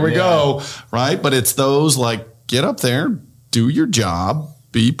while. Here we go. Right. But it's those like, get up there, do your job,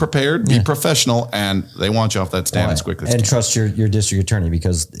 be prepared, be professional, and they want you off that stand as quickly as and trust your district attorney,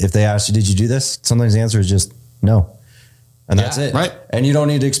 because if they ask you, did you do this? Sometimes the answer is just no. And that's it. Right. And you don't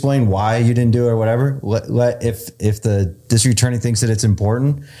need to explain why you didn't do it or whatever. If the district attorney thinks that it's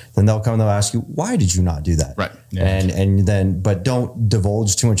important, then they'll come and they'll ask you, why did you not do that? Right. Yeah. And then, but don't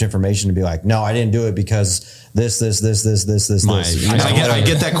divulge too much information to be like, no, I didn't do it because this. I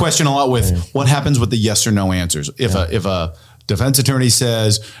get that question a lot with what happens with the yes or no answers. If a defense attorney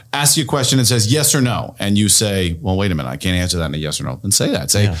asks you a question and says yes or no, and you say, well, wait a minute, I can't answer that in a yes or no. Then say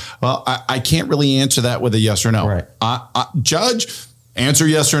that. Say, well, I can't really answer that with a yes or no. Right. Judge, answer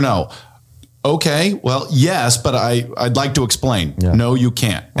yes or no. Okay, well, yes, but I'd like to explain. Yeah. No, you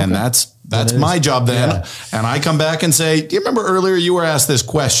can't. Okay. And that's my job then. Yeah. And I come back and say, do you remember earlier you were asked this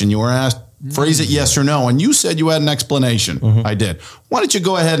question? You were asked, phrase it yes or no, and you said you had an explanation. I did. Why don't you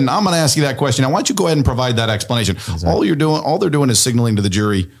go ahead, and I'm going to ask you that question. Now, why don't you go ahead and provide that explanation? Exactly. All they're doing is signaling to the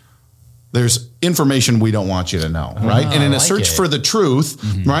jury, there's information we don't want you to know, right? And in a search for the truth,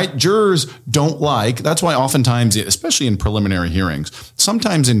 right, jurors don't that's why oftentimes, especially in preliminary hearings,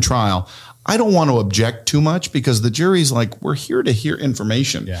 sometimes in trial, I don't want to object too much because the jury's like, we're here to hear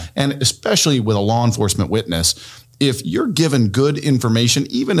information. Yeah. And especially with a law enforcement witness, if you're given good information,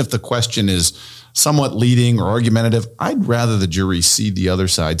 even if the question is somewhat leading or argumentative, I'd rather the jury see the other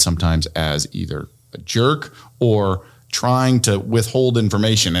side sometimes as either a jerk or trying to withhold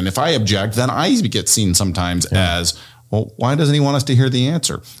information. And if I object, then I get seen sometimes as, well, why doesn't he want us to hear the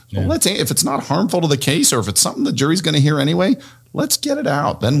answer? Yeah. Well, if it's not harmful to the case, or if it's something the jury's going to hear anyway, let's get it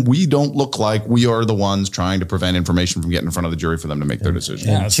out. Then we don't look like we are the ones trying to prevent information from getting in front of the jury for them to make their decision.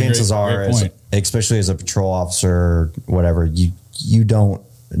 And chances are, especially as a patrol officer or whatever, you don't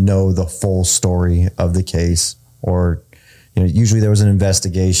know the full story of the case, or usually there was an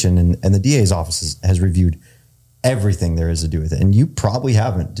investigation and the DA's office has reviewed everything there is to do with it, and you probably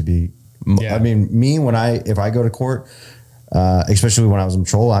haven't. I mean, me if I go to court, especially when I was in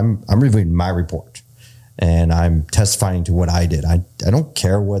patrol, I'm reviewing my report. And I'm testifying to what I did. I don't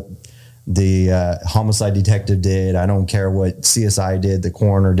care what the homicide detective did. I don't care what CSI did, the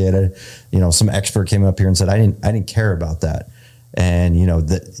coroner did. Some expert came up here and said, I didn't care about that. And,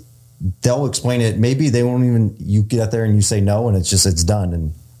 they'll explain it. Maybe they won't even, you get out there and you say no, and it's done.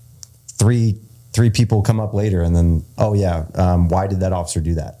 And three people come up later and then, why did that officer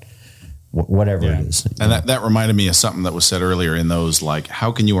do that? Whatever it is. And that reminded me of something that was said earlier in those, like,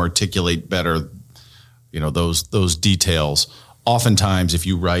 how can you articulate better those details? Oftentimes, if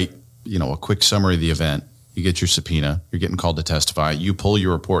you write, a quick summary of the event, you get your subpoena, you're getting called to testify, you pull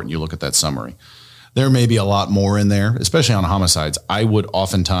your report and you look at that summary. there may be a lot more in there, especially on homicides. I would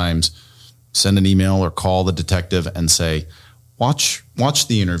oftentimes send an email or call the detective and say, watch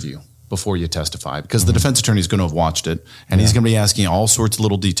the interview before you testify, because the defense attorney is going to have watched it, and he's going to be asking all sorts of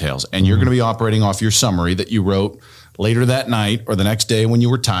little details, and you're going to be operating off your summary that you wrote later that night or the next day when you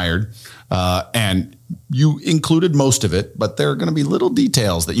were tired, and you included most of it, but there are going to be little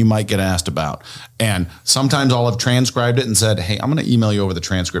details that you might get asked about. And sometimes I'll have transcribed it and said, hey, I'm going to email you over the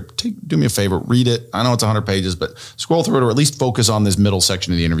transcript. Do me a favor, read it. I know it's 100 pages, but scroll through it, or at least focus on this middle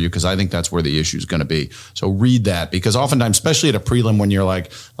section of the interview, because I think that's where the issue is going to be. So read that, because oftentimes, especially at a prelim, when you're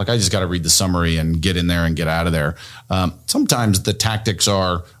like I just got to read the summary and get in there and get out of there. Sometimes the tactics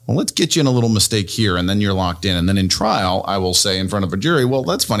are, well, let's get you in a little mistake here, and then you're locked in. And then in trial, I will say in front of a jury, well,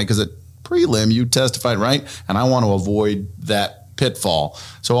 that's funny because at prelim you testified, right? And I want to avoid that pitfall.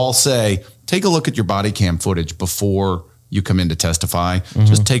 So I'll say, take a look at your body cam footage before you come in to testify.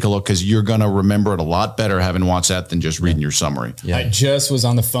 Just take a look, because you're going to remember it a lot better having watched that than just reading your summary. Yeah. I just was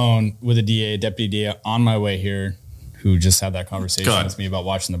on the phone with a deputy DA on my way here, who just had that conversation with me about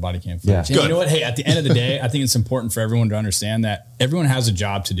watching the body cam footage. Yeah. And you know what? Hey, at the end of the day, I think it's important for everyone to understand that everyone has a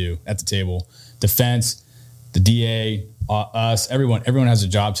job to do at the table. Defense, the DA, us, everyone has a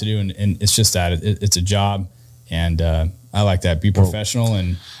job to do, and it's just that it's a job, and I like that. Be professional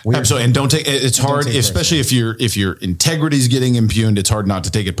and absolutely, and don't take it's hard, especially if your integrity is getting impugned. It's hard not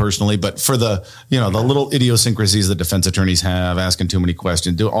to take it personally. But for the the little idiosyncrasies that defense attorneys have, asking too many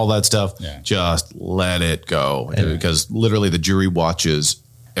questions, do all that stuff, just let it go, because literally the jury watches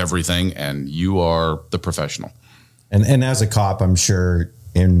everything, and you are the professional. And as a cop, I'm sure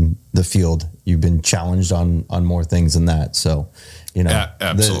in the field you've been challenged on more things than that. So,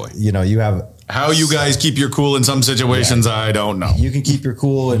 absolutely. You have how you guys keep your cool in some situations. I don't know. You can keep your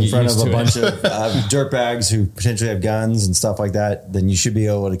cool in front of a bunch of dirtbags who potentially have guns and stuff like that. Then you should be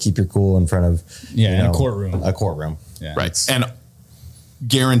able to keep your cool in front of in a courtroom. Yeah. Right. And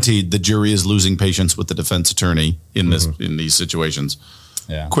guaranteed the jury is losing patience with the defense attorney in these situations.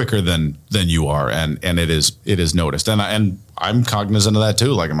 Yeah. Quicker than you are, and it is noticed, and I'm cognizant of that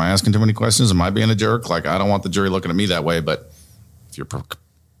too. Like, am I asking too many questions? Am I being a jerk? Like, I don't want the jury looking at me that way. But if you're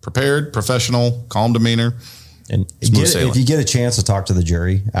prepared, professional, calm demeanor, and if you get a chance to talk to the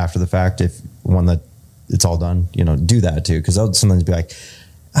jury after the fact, if one that it's all done, do that too, because they'll sometimes be like,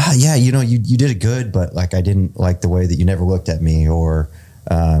 you did it good, but like I didn't like the way that you never looked at me, or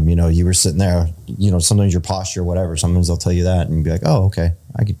you were sitting there, sometimes your posture, whatever, sometimes they'll tell you that and you'd be like, oh, okay,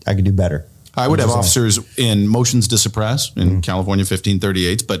 I could do better. I would have officers in motions to suppress in California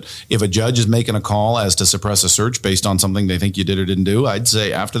 1538s, but if a judge is making a call as to suppress a search based on something they think you did or didn't do, I'd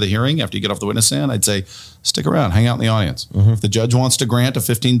say after the hearing, after you get off the witness stand, I'd say, stick around, hang out in the audience. If the judge wants to grant a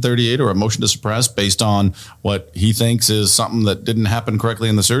 1538 or a motion to suppress based on what he thinks is something that didn't happen correctly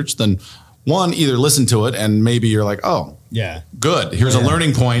in the search, then one, either listen to it and maybe you're like, oh, yeah, good. Here's a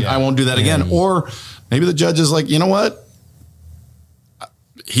learning point. I won't do that again. Or maybe the judge is like, you know what?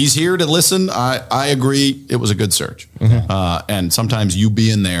 He's here to listen. I agree. It was a good search. And sometimes you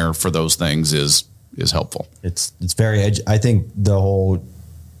being there for those things is helpful. It's very, I think the whole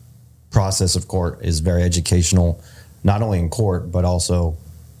process of court is very educational, not only in court, but also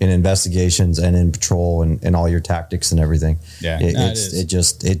in investigations and in patrol and all your tactics and everything. Yeah,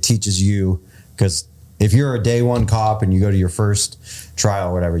 it teaches you, because if you're a day one cop and you go to your first trial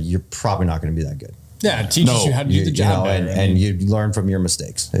or whatever, you're probably not going to be that good. Yeah, it teaches you how to do the job better. And you learn from your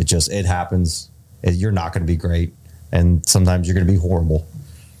mistakes. It happens. You're not going to be great, and sometimes you're going to be horrible.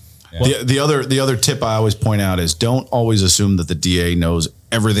 Yeah. The other tip I always point out is, don't always assume that the DA knows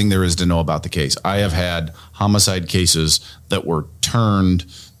everything there is to know about the case. I have had homicide cases that were turned,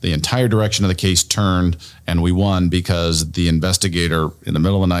 the entire direction of the case turned, and we won because the investigator in the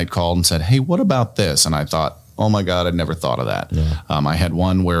middle of the night called and said, hey, what about this? And I thought, oh my God, I'd never thought of that. Yeah. I had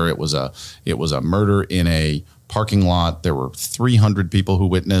one where it was a murder in a parking lot. There were 300 people who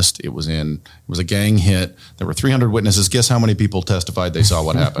witnessed. It was a gang hit. There were 300 witnesses. Guess how many people testified they saw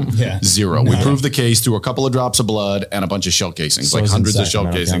what happened? Zero. We proved the case through a couple of drops of blood and a bunch of shell casings, like hundreds of shell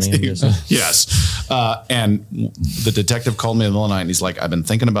casings. Yes. And the detective called me in the middle of the night and he's like, I've been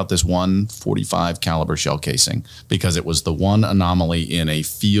thinking about this 145 caliber shell casing because it was the one anomaly in a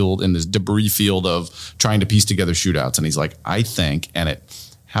field, in this debris field of trying to piece together shootouts. And he's like, I think, and it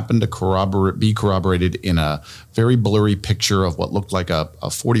happened to be corroborated in a very blurry picture of what looked like a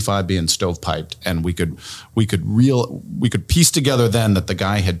 45 being stovepiped, and we could piece together then that the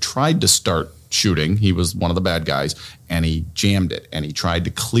guy had tried to start shooting. He was one of the bad guys, and he jammed it, and he tried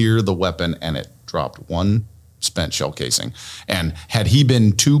to clear the weapon, and it dropped one spent shell casing. And had he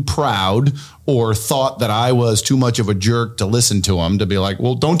been too proud or thought that I was too much of a jerk to listen to him, to be like,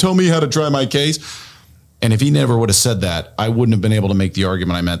 well, don't tell me how to try my case. And if he never would have said that, I wouldn't have been able to make the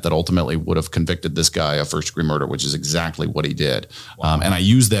argument I meant that ultimately would have convicted this guy of first-degree murder, which is exactly what he did. Wow. And I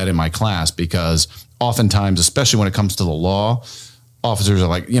use that in my class because oftentimes, especially when it comes to the law, officers are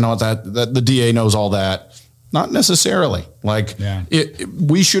like, you know, that the DA knows all that. Not necessarily. Like,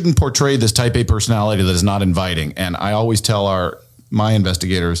 we shouldn't portray this type A personality that is not inviting. And I always tell my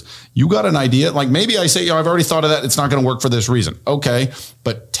investigators, you got an idea? Like, maybe I say, I've already thought of that. It's not going to work for this reason. Okay,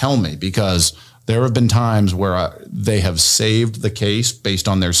 but tell me, because there have been times where they have saved the case based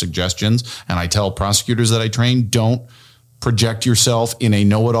on their suggestions. And I tell prosecutors that I train, don't project yourself in a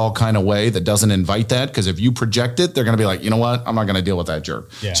know-it-all kind of way that doesn't invite that. Because if you project it, they're going to be like, you know what? I'm not going to deal with that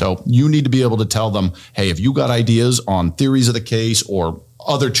jerk. Yeah. So you need to be able to tell them, hey, if you got ideas on theories of the case or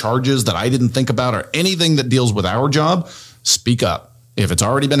other charges that I didn't think about or anything that deals with our job, speak up. If it's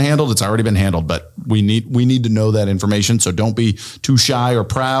already been handled, it's already been handled. But we need to know that information. So don't be too shy or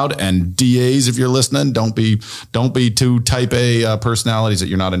proud. And DAs, if you're listening, don't be too type A personalities that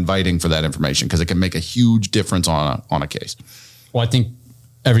you're not inviting for that information, because it can make a huge difference on a case. Well, I think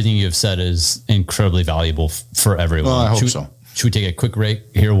everything you have said is incredibly valuable for everyone. Well, I hope so. Should we take a quick break,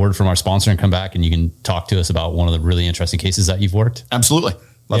 hear a word from our sponsor, and come back and you can talk to us about one of the really interesting cases that you've worked? Absolutely.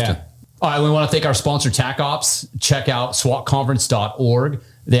 Love to. All right, we want to thank our sponsor, TAC Ops. Check out swatconference.org.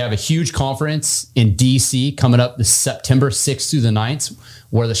 They have a huge conference in DC coming up this September 6th through the 9th,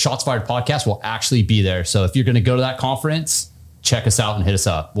 where the Shots Fired podcast will actually be there. So if you're going to go to that conference, check us out and hit us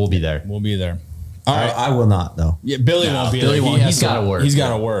up. We'll be there. We'll be there. All right. I will not, though. Yeah, Billy won't be there. He's got to work. He's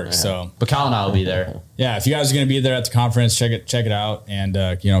got to work. So, but Kyle and I will be there. Yeah, if you guys are going to be there at the conference, check it out, and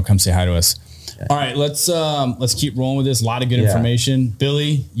come say hi to us. All right, let's keep rolling with this. A lot of good information.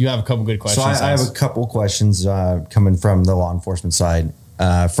 Billy, you have a couple good questions. So I have a couple questions coming from the law enforcement side.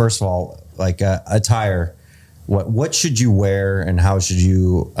 First of all, like attire, what should you wear and how should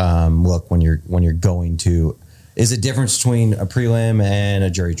you look when you're going to? Is it difference between a prelim and a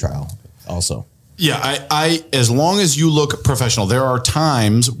jury trial? Also, yeah, I as long as you look professional. There are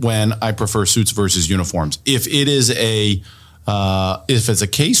times when I prefer suits versus uniforms. If it's a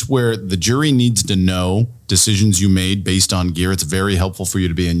case where the jury needs to know decisions you made based on gear, it's very helpful for you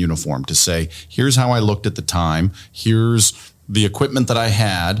to be in uniform, to say, here's how I looked at the time. Here's the equipment that I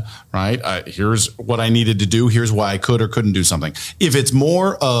had, right? Here's what I needed to do. Here's why I could or couldn't do something. If it's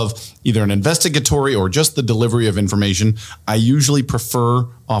more of either an investigatory or just the delivery of information, I usually prefer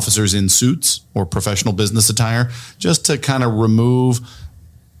officers in suits or professional business attire, just to kind of remove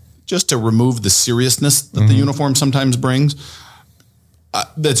the seriousness that the uniform sometimes brings.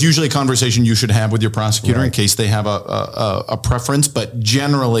 That's usually a conversation you should have with your prosecutor in case they have a preference. But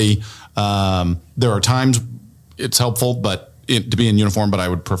generally, there are times it's helpful to be in uniform, but I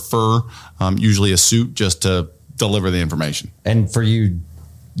would prefer usually a suit just to deliver the information. And for you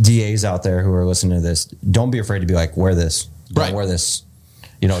DAs out there who are listening to this, don't be afraid to be like, wear this. Don't wear this.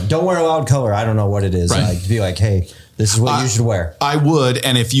 Don't wear a loud color. I don't know what it is. Right. Like, be like, hey, this is what you should wear. I would.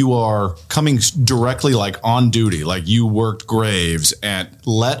 And if you are coming directly like on duty, like you worked graves, and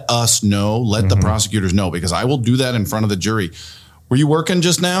let us know, let the prosecutors know, because I will do that in front of the jury. Were you working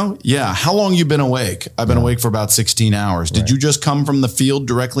just now? Yeah. How long you been awake? I've been awake for about 16 hours. Did you just come from the field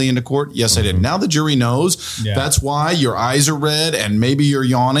directly into court? Yes, I did. Now the jury knows. Yeah. That's why your eyes are red and maybe you're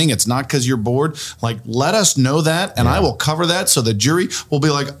yawning. It's not because you're bored. Like, let us know that, and I will cover that so the jury will be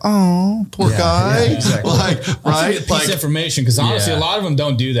like, oh, poor guy. Yeah, exactly. Right? Piece of information, because honestly, a lot of them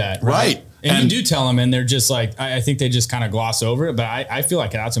don't don't do that. Right. And you do tell them, and they're just like, I think they just kind of gloss over it. But I feel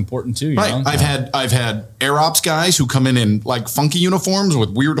like that's important too. You know? I've had air ops guys who come in like funky uniforms with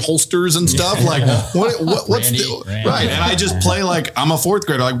weird holsters and stuff. Yeah. Like what's Randy. Right? And I just play like I'm a fourth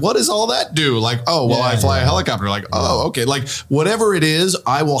grader. Like, what does all that do? Like, oh well, I fly a helicopter. Like, oh okay. Like whatever it is,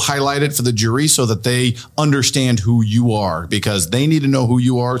 I will highlight it for the jury so that they understand who you are, because they need to know who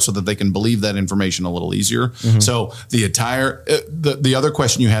you are so that they can believe that information a little easier. So the attire. The other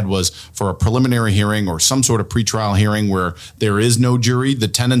question you had was for a preliminary hearing or some sort of pretrial hearing where there is no jury. The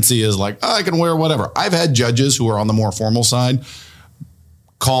tendency is like, I can wear whatever. I've had judges who are on the more formal side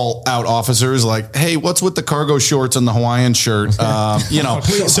call out officers like, hey, what's with the cargo shorts and the Hawaiian shirt?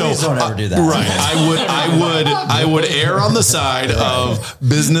 Please don't ever do that. Right. I would err on the side of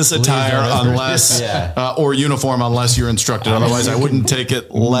business attire unless, or uniform unless you're instructed. Otherwise I wouldn't take it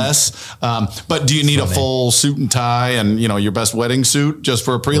less. But do you need a full suit and tie and, your best wedding suit just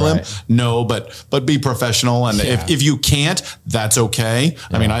for a prelim? Right. No, but be professional. And if you can't, that's okay.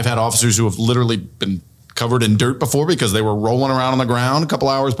 Yeah. I mean, I've had officers who have literally been covered in dirt before because they were rolling around on the ground a couple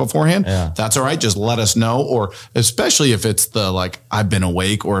hours beforehand. Yeah. That's all right. Just let us know. Or especially if it's the like, I've been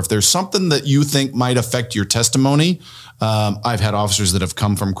awake, or if there's something that you think might affect your testimony. I've had officers that have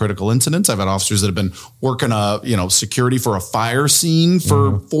come from critical incidents. I've had officers that have been working security for a fire scene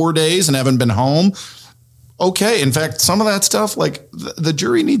for 4 days and haven't been home. Okay. In fact, some of that stuff, like the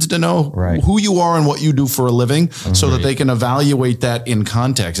jury needs to know who you are and what you do for a living so that they can evaluate that in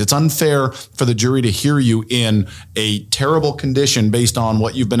context. It's unfair for the jury to hear you in a terrible condition based on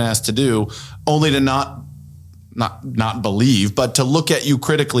what you've been asked to do, only to not believe, but to look at you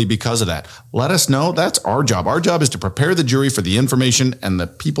critically because of that. Let us know. That's our job. Our job is to prepare the jury for the information and the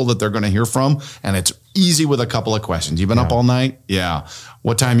people that they're going to hear from. And it's easy with a couple of questions. You've been up all night? Yeah.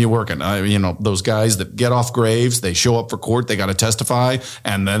 What time you working? Those guys that get off graves, they show up for court, they got to testify,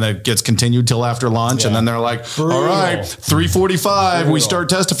 and then it gets continued till after lunch. And then they're like, all right, 3:45, we start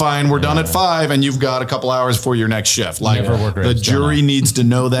testifying. We're done at 5, and you've got a couple hours for your next shift. Like the jury needs to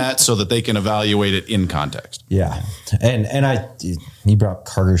know that so that they can evaluate it in context. Yeah. And he brought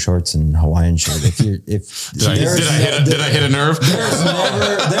cargo shorts and Hawaiian shirt. Did I hit a nerve?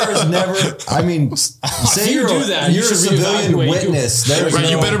 There's never, I mean, say you're a civilian witness.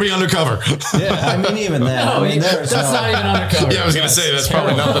 You better be undercover. Yeah. I mean, even that. That's not even undercover. Yeah, I was going to say, that's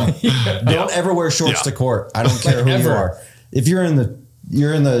probably nothing. Don't ever wear shorts to court. I don't care who you are. If you're in the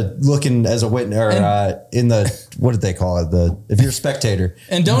looking as a witness or in the, what did they call it? If you're a spectator,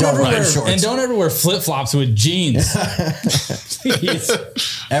 and don't ever wear flip flops with jeans.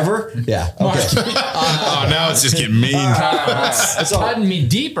 Ever? Yeah. Okay. Now it's just getting mean. It's cutting me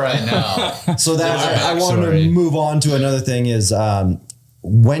deep right now. So that I want to move on to another thing is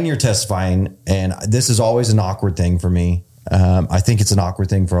when you're testifying, and this is always an awkward thing for me. I think it's an awkward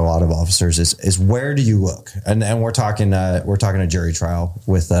thing for a lot of officers is where do you look? And we're talking a jury trial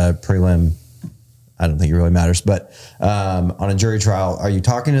with a prelim. I don't think it really matters, but on a jury trial, are you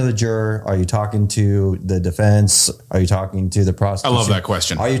talking to the juror? Are you talking to the defense? Are you talking to the prosecution? I love that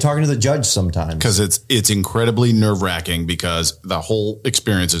question. Are you talking to the judge sometimes? Because it's incredibly nerve-wracking because the whole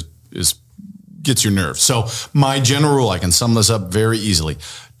experience is gets your nerves. So my general rule, I can sum this up very easily.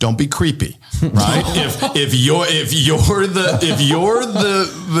 Don't be creepy, right? if you're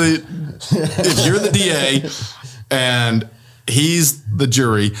the DA and he's the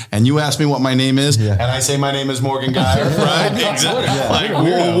jury, and you ask me what my name is, and I say my name is Morgan Geyer, right? Exactly. Like,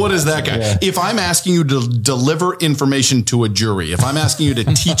 what is that guy? Yeah. If I'm asking you to deliver information to a jury, if I'm asking you to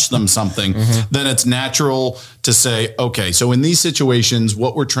teach them something, then it's natural to say, okay, so in these situations,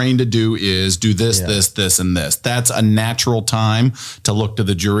 what we're trained to do is do this, this, and this. That's a natural time to look to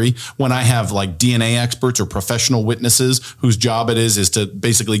the jury. When I have like DNA experts or professional witnesses whose job it is to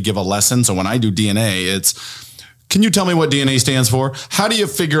basically give a lesson. So when I do DNA, it's, can you tell me what DNA stands for? How do you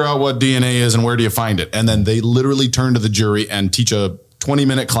figure out what DNA is and where do you find it? And then they literally turn to the jury and teach a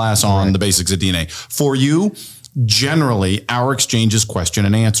 20-minute class on the basics of DNA. For you, generally, our exchange is question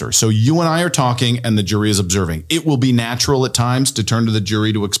and answer. So you and I are talking and the jury is observing. It will be natural at times to turn to the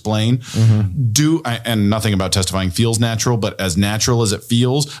jury to explain. And nothing about testifying feels natural, but as natural as it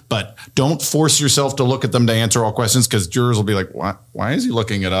feels. But don't force yourself to look at them to answer all questions, because jurors will be like, why is he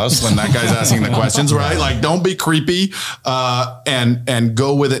looking at us when that guy's asking the questions, right? Like, don't be creepy and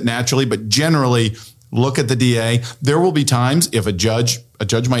go with it naturally. But generally, look at the DA. There will be times if a judge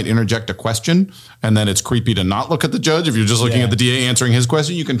might interject a question, and then it's creepy to not look at the judge. If you're just looking at the DA answering his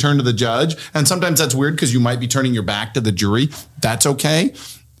question, you can turn to the judge. And sometimes that's weird because you might be turning your back to the jury. That's okay.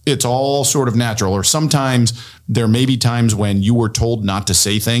 It's all sort of natural. Or sometimes there may be times when you were told not to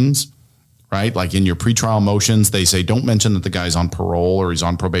say things, right? Like in your pretrial motions, they say, don't mention that the guy's on parole or he's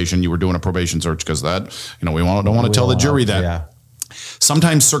on probation. You were doing a probation search because that, we don't want to tell the jury that. Yeah.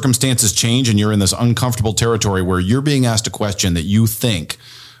 Sometimes circumstances change and you're in this uncomfortable territory where you're being asked a question that you think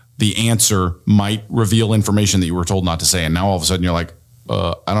the answer might reveal information that you were told not to say. And now all of a sudden you're like,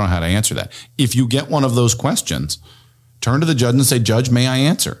 I don't know how to answer that. If you get one of those questions, turn to the judge and say, Judge, may I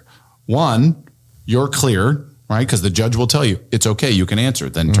answer? One, you're clear, right? Because the judge will tell you, it's okay, you can answer.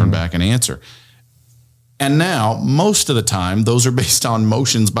 Then turn back and answer. And now, most of the time, those are based on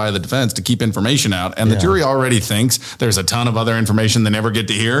motions by the defense to keep information out. And the jury already thinks there's a ton of other information they never get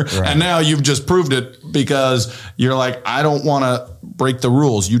to hear. Right. And now you've just proved it because you're like, I don't want to break the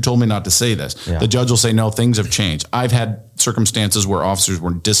rules. You told me not to say this. Yeah. The judge will say, no, things have changed. I've had circumstances where officers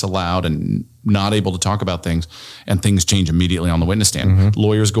were disallowed and not able to talk about things, and things change immediately on the witness stand.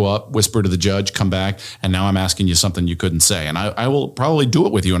 Lawyers go up, whisper to the judge, come back, and now I'm asking you something you couldn't say. And I will probably do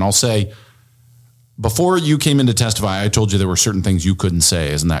it with you, and I'll say, before you came in to testify, I told you there were certain things you couldn't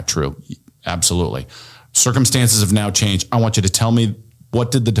say. Isn't that true? Absolutely. Circumstances have now changed. I want you to tell me what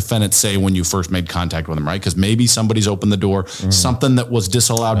did the defendant say when you first made contact with him, right? Because maybe somebody's opened the door. Something that was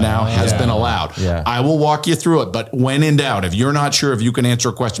disallowed now has been allowed. Yeah. I will walk you through it. But when in doubt, if you're not sure if you can answer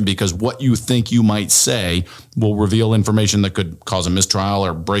a question because what you think you might say will reveal information that could cause a mistrial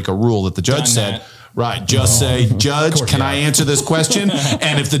or break a rule that the judge said, right, just say, Judge, can I answer this question?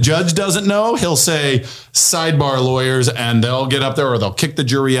 And if the judge doesn't know, he'll say, sidebar lawyers, and they'll get up there or they'll kick the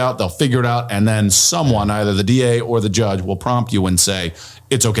jury out, they'll figure it out, and then someone, either the DA or the judge, will prompt you and say,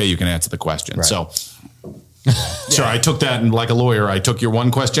 it's okay, you can answer the question. Right. So, sorry, I took that and like a lawyer, I took your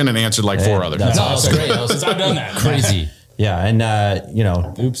one question and answered like four others. That's That's great. Since I've done that. Crazy. Yeah. And,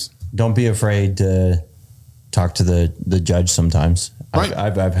 don't be afraid to talk to the judge sometimes. Right.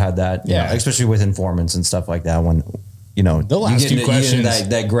 I've had that, especially with informants and stuff like that. When They'll ask you questions.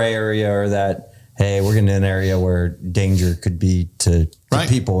 That gray area, or that, hey, we're getting in an area where danger could be to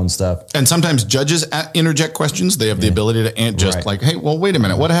people and stuff. And sometimes judges interject questions. They have the ability to just like, hey, well, wait a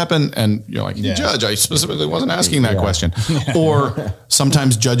minute, what happened? And you're like, Judge, I specifically wasn't asking that question. Or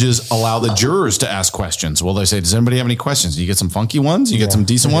sometimes judges allow the jurors to ask questions. Well, they say, does anybody have any questions? You get some funky ones? You get some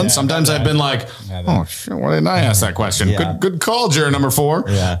decent ones? Sometimes I've been like, oh, shit, why didn't I ask that question? Yeah. Good call, juror number 4.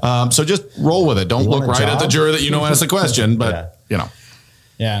 Yeah. So just roll with it. Don't look right at the juror that asked the question, but,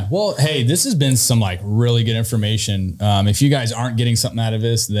 Yeah. Well, hey, this has been some like really good information. If you guys aren't getting something out of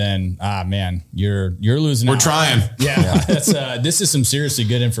this, then man, you're losing. We're trying. Yeah. This is some seriously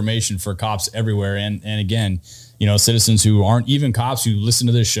good information for cops everywhere. And again, citizens who aren't even cops who listen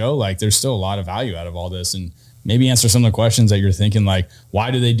to this show, like there's still a lot of value out of all this, and maybe answer some of the questions that you're thinking, like,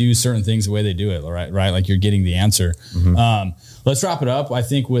 why do they do certain things the way they do it? Right. Like you're getting the answer. Let's wrap it up. I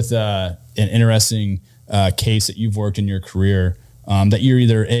think with an interesting case that you've worked in your career, that you're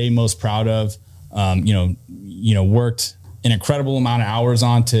either most proud of, worked an incredible amount of hours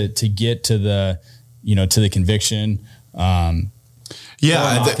on to get to the, to the conviction.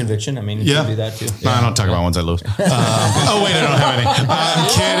 Conviction. I mean, you can do that too. No, I don't talk about ones I lose. Oh wait, I don't have any.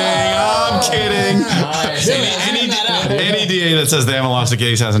 I'm kidding. Any DA that says they haven't lost a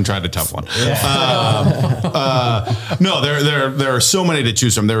case hasn't tried a tough one. No, there are so many to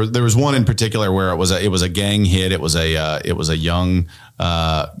choose from. There was one in particular where it was a gang hit. It was a young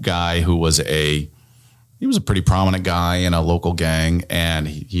guy who was a pretty prominent guy in a local gang, and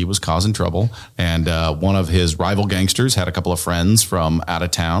he was causing trouble. And one of his rival gangsters had a couple of friends from out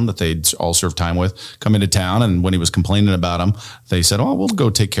of town that they'd all served time with come into town. And when he was complaining about him, they said, "Oh, we'll go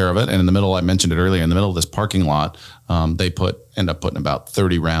take care of it." And in the middle, I mentioned it earlier, in the middle of this parking lot, they end up putting about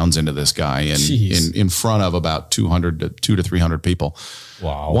 30 rounds into this guy in front of about 200 to 300 people.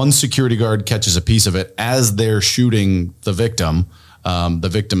 Wow. One security guard catches a piece of it as they're shooting the victim. The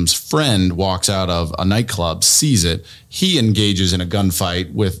victim's friend walks out of a nightclub, sees it. He engages in a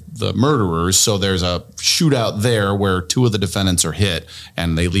gunfight with the murderers. So there's a shootout there where 2 of the defendants are hit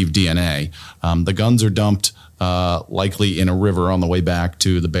and they leave DNA. The guns are dumped, likely in a river on the way back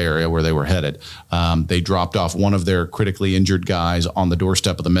to the Bay Area where they were headed. They dropped off one of their critically injured guys on the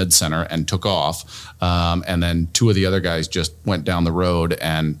doorstep of the med center and took off. And then 2 of the other guys just went down the road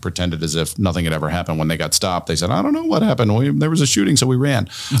and pretended as if nothing had ever happened. When they got stopped, they said, "I don't know what happened. There was a shooting, so we ran."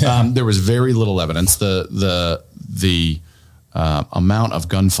 There was very little evidence. The amount of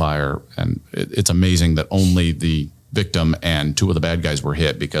gunfire, and it's amazing that only the victim and 2 of the bad guys were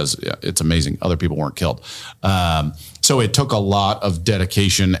hit, because it's amazing other people weren't killed. So it took a lot of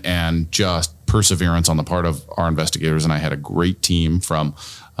dedication and just perseverance on the part of our investigators. And I had a great team from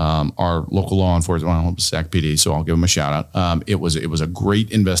our local law enforcement, SAC PD, so I'll give them a shout out. It was a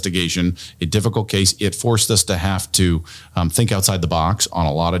great investigation, a difficult case. It forced us to have to think outside the box on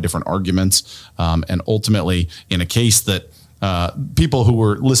a lot of different arguments. And ultimately, in a case that people who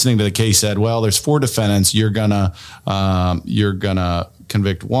were listening to the case said, "Well, there's 4 defendants. You're gonna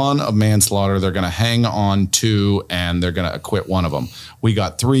convict 1 of manslaughter. They're gonna hang on 2, and they're gonna acquit 1 of them." We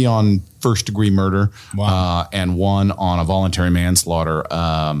got 3 on first degree murder, and 1 on a voluntary manslaughter.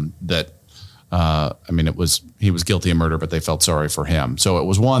 He was guilty of murder, but they felt sorry for him. So it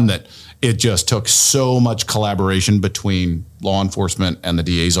was one that it just took so much collaboration between law enforcement and the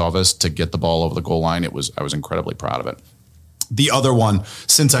DA's office to get the ball over the goal line. I was incredibly proud of it. The other one,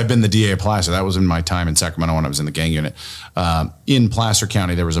 since I've been the DA of Placer, that was in my time in Sacramento when I was in the gang unit. In Placer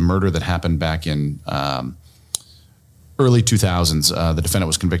County, there was a murder that happened back in early 2000s. The defendant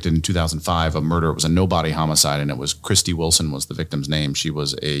was convicted in 2005 of murder. It was a no-body homicide, and it was Christie Wilson was the victim's name. She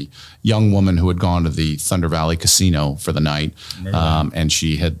was a young woman who had gone to the Thunder Valley Casino for the night, and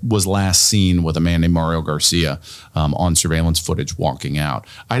she was last seen with a man named Mario Garcia on surveillance footage walking out.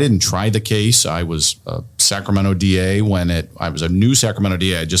 I didn't try the case. I was a Sacramento DA I was a new Sacramento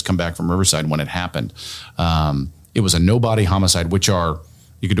DA. I had just come back from Riverside when it happened. It was a no-body homicide, which are,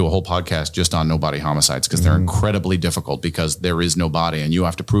 you could do a whole podcast just on no-body homicides because they're incredibly difficult because there is no body and you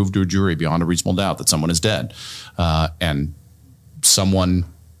have to prove to a jury beyond a reasonable doubt that someone is dead. And someone,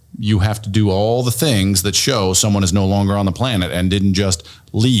 you have to do all the things that show someone is no longer on the planet and didn't just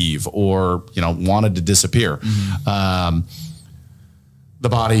leave or, wanted to disappear. The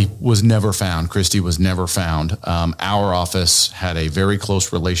body was never found. Christie was never found. Our office had a very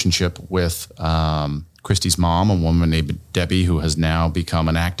close relationship with Christie's mom, a woman named Debbie, who has now become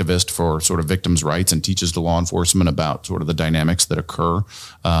an activist for sort of victims' rights and teaches to law enforcement about sort of the dynamics that occur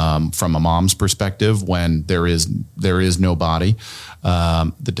from a mom's perspective when there is no body.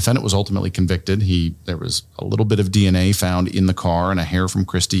 The defendant was ultimately convicted. There was a little bit of DNA found in the car and a hair from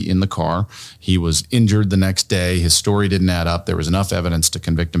Christie in the car. He was injured the next day. His story didn't add up. There was enough evidence to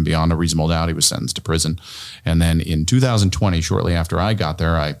convict him beyond a reasonable doubt. He was sentenced to prison. And then in 2020, shortly after I got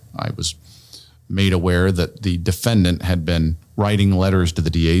there, I was made aware that the defendant had been writing letters to the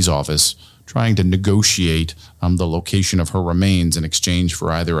DA's office trying to negotiate the location of her remains in exchange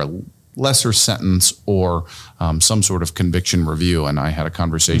for either a lesser sentence or some sort of conviction review. And I had a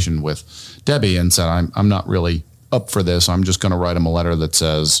conversation with Debbie and said, I'm not really up for this. I'm just going to write him a letter that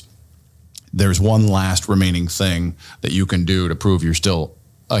says, there's one last remaining thing that you can do to prove you're still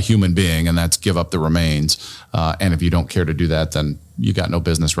a human being, and that's give up the remains. And if you don't care to do that, then you got no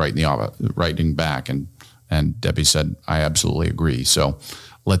business writing back. And Debbie said, I absolutely agree. So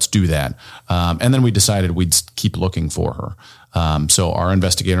let's do that. And then we decided we'd keep looking for her. So our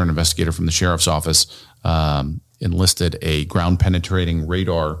investigator from the sheriff's office enlisted a ground penetrating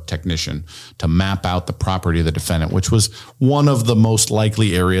radar technician to map out the property of the defendant, which was one of the most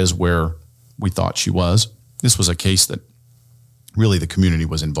likely areas where we thought she was. This was a case that really the community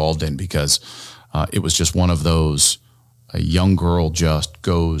was involved in because it was just one of those, a young girl just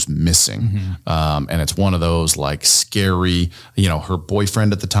goes missing. And it's one of those like scary, her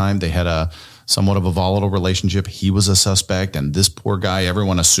boyfriend at the time, they had a somewhat of a volatile relationship. He was a suspect, and this poor guy,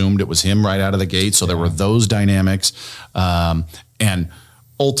 everyone assumed it was him right out of the gate. So there were those dynamics. And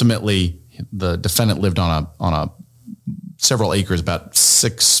ultimately the defendant lived on a several acres, about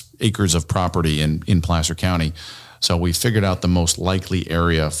 6 acres of property in Placer County. So we figured out the most likely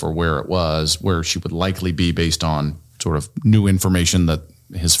area for where it was, where she would likely be based on sort of new information that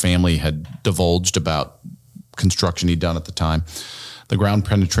his family had divulged about construction he'd done at the time. The ground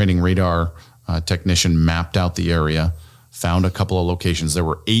penetrating radar technician mapped out the area, found a couple of locations. There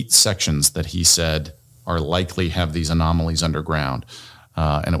were 8 sections that he said are likely have these anomalies underground.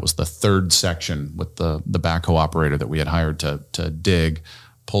 And it was the 3rd section with the backhoe operator that we had hired to dig,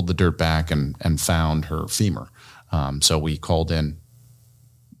 pulled the dirt back and found her femur. So we called in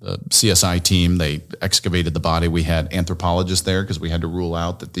the CSI team. They excavated the body. We had anthropologists there because we had to rule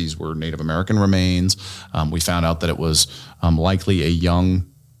out that these were Native American remains. We found out that it was likely a young,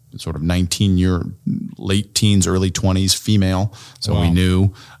 sort of 19-year, late teens, early 20s female. So we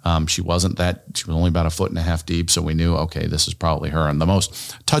knew she wasn't that. She was only about 1.5 feet deep. So we knew, okay, this is probably her. And the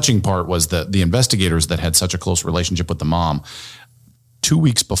most touching part was that the investigators that had such a close relationship with the mom, 2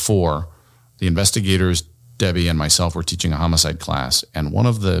 weeks before, the investigators, Debbie and myself, were teaching a homicide class, and one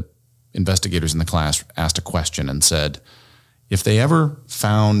of the investigators in the class asked a question and said, if they ever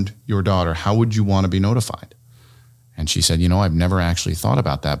found your daughter, how would you want to be notified? And she said, I've never actually thought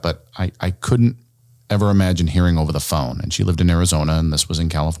about that, but I couldn't ever imagine hearing over the phone. And she lived in Arizona, and this was in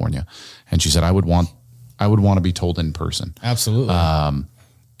California. And she said, I would want to be told in person. Absolutely.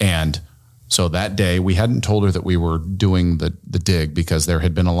 And so that day, we hadn't told her that we were doing the dig because there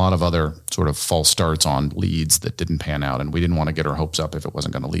had been a lot of other sort of false starts on leads that didn't pan out, and we didn't want to get her hopes up if it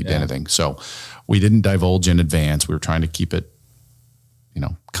wasn't going to lead to anything. So we didn't divulge in advance. We were trying to keep it,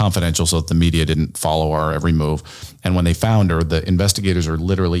 confidential so that the media didn't follow our every move. And when they found her, the investigators are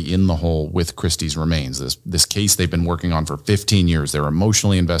literally in the hole with Christie's remains. This case they've been working on for 15 years. They're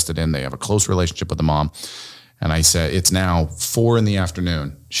emotionally invested in. They have a close relationship with the mom. And I said, it's now 4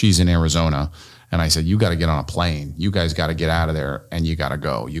 p.m. She's in Arizona. And I said, you got to get on a plane. You guys got to get out of there and you got to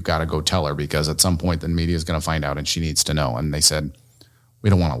go. You got to go tell her because at some point the media is going to find out and she needs to know. And they said, we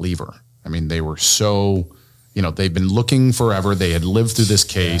don't want to leave her. I mean, they were so, they've been looking forever. They had lived through this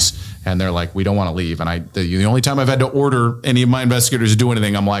case and they're like, we don't want to leave. And the only time I've had to order any of my investigators to do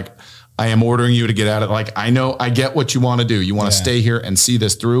anything, I'm like, I am ordering you to get out of it. Like, I know, I get what you want to do. You want to stay here and see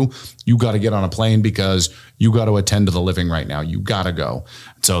this through. You got to get on a plane because you got to attend to the living right now. You got to go.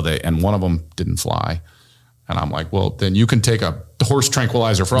 So and one of them didn't fly. And I'm like, well, then you can take a horse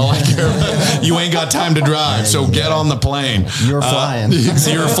tranquilizer for all I care. You ain't got time to drive, so get on the plane. You're flying.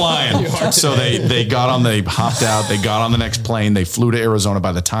 You're flying. So they hopped out, they got on the next plane, they flew to Arizona.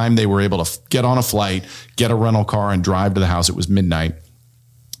 By the time they were able to get on a flight, get a rental car and drive to the house, it was midnight.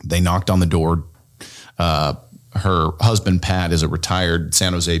 They knocked on the door. Her husband, Pat, is a retired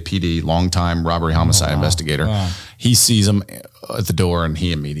San Jose PD, longtime robbery homicide investigator. Wow. He sees him at the door and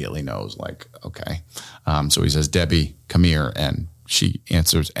he immediately knows, like, okay. So he says, Debbie, come here. And she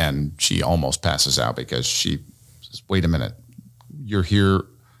answers and she almost passes out because she says, wait a minute, you're here.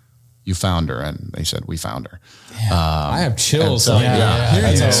 You found her. And they said, we found her. I have chills. So,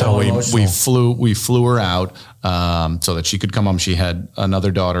 so we flew her out so that she could come home. She had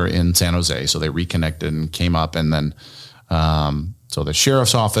another daughter in San Jose. So they reconnected and came up. And then so the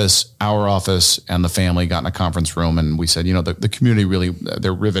sheriff's office, our office, and the family got in a conference room. And we said, the community really,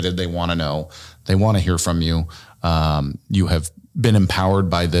 they're riveted. They want to know. They want to hear from you. You have been empowered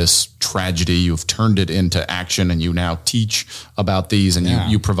by this tragedy. You've turned it into action and you now teach about these and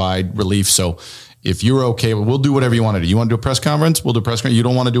you provide relief. So if you're okay, we'll do whatever you want to do. You want to do a press conference? We'll do a press conference. You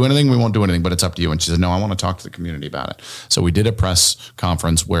don't want to do anything? We won't do anything, but it's up to you. And she said, no, I want to talk to the community about it. So we did a press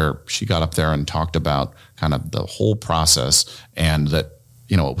conference where she got up there and talked about kind of the whole process and that,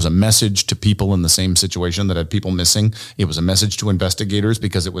 it was a message to people in the same situation that had people missing. It was a message to investigators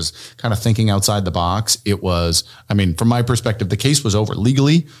because it was kind of thinking outside the box. It was, from my perspective, the case was over.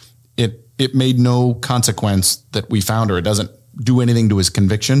 Legally, it made no consequence that we found her. It doesn't do anything to his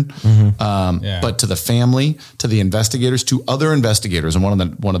conviction. But to the family, to the investigators, to other investigators, and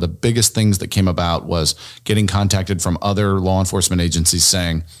one of the biggest things that came about was getting contacted from other law enforcement agencies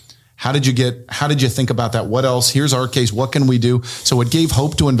saying, how did you think about that? What else? Here's our case. What can we do? So it gave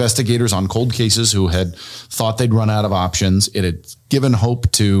hope to investigators on cold cases who had thought they'd run out of options. It had given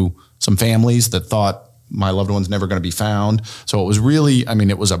hope to some families that thought my loved one's never going to be found. So it was really,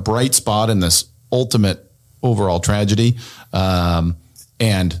 it was a bright spot in this ultimate overall tragedy.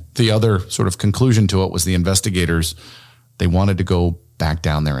 And the other sort of conclusion to it was the investigators, they wanted to go back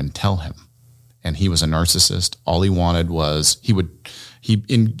down there and tell him. And he was a narcissist. All he wanted was he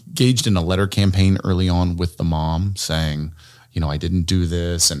engaged in a letter campaign early on with the mom saying, I didn't do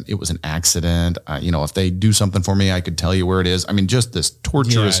this and it was an accident. If they do something for me, I could tell you where it is. Just this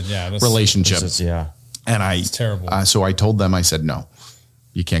torturous relationship. And it's terrible. So I told them, I said, no,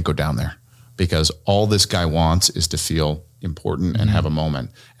 you can't go down there because all this guy wants is to feel important and have a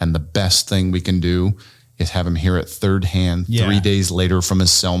moment. And the best thing we can do is have him hear it third hand 3 days later from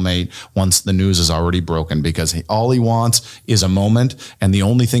his cellmate once the news is already broken, because all he wants is a moment. And the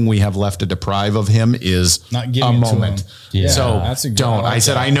only thing we have left to deprive of him is not giving a moment. So don't. I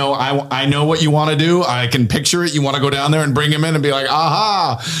said, I know what you want to do. I can picture it. You want to go down there and bring him in and be like,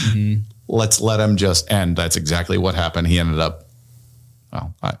 aha, let's let him just end. That's exactly what happened. He ended up,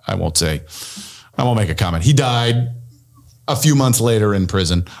 I won't make a comment. He died a few months later in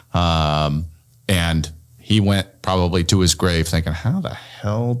prison. And he went probably to his grave thinking, how the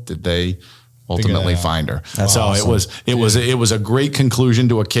hell did they ultimately find her? That's so awesome. It was a great conclusion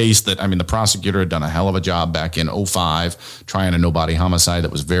to a case that, the prosecutor had done a hell of a job back in 2005, trying a no-body homicide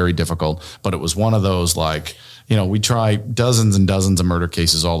that was very difficult. But it was one of those, we try dozens and dozens of murder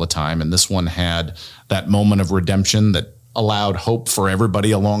cases all the time. And this one had that moment of redemption that allowed hope for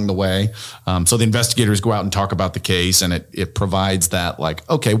everybody along the way. So the investigators go out and talk about the case, and it provides that,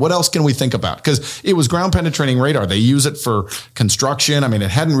 okay, what else can we think about? Because it was ground penetrating radar. They use it for construction. It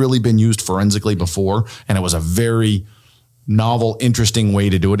hadn't really been used forensically before, and it was a very novel, interesting way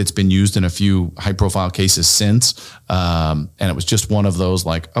to do it. It's been used in a few high profile cases since. And it was just one of those,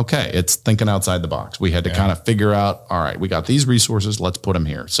 okay, it's thinking outside the box. We had to kind of figure out, all right, we got these resources, let's put them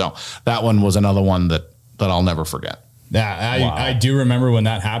here. So that one was another one that I'll never forget. Yeah, I do remember when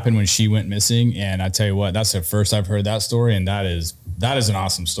that happened, when she went missing, and I tell you what, that's the first I've heard that story, and that is an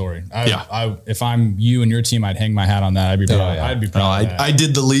awesome story. If I'm you and your team, I'd hang my hat on that. I'd be proud. I'd be proud. I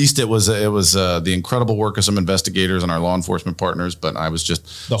did the least. It was the incredible work of some investigators and our law enforcement partners, but I was just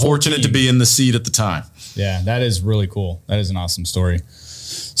fortunate to be in the seat at the time. Yeah, that is really cool. That is an awesome story.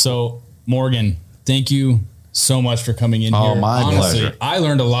 So Morgan, thank you so much for coming in here. Honestly, pleasure. I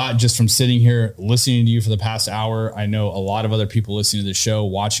learned a lot just from sitting here listening to you for the past hour. I know a lot of other people listening to the show,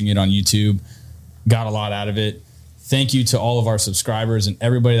 watching it on YouTube, got a lot out of it. Thank you to all of our subscribers and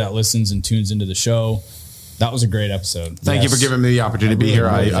everybody that listens and tunes into the show. That was a great episode. Thank you for giving me the opportunity to be here.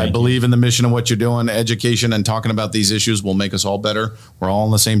 I believe in the mission of what you're doing. Education and talking about these issues will make us all better. We're all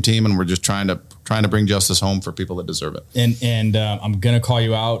on the same team, and we're just trying to bring justice home for people that deserve it. And I'm going to call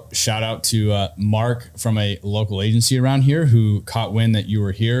you out. Shout out to Mark from a local agency around here who caught wind that you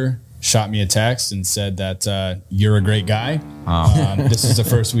were here shot me a text and said that you're a great guy. This is the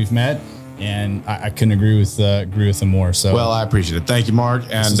first we've met, and I couldn't agree with him more. So, well, I appreciate it. Thank you, Mark,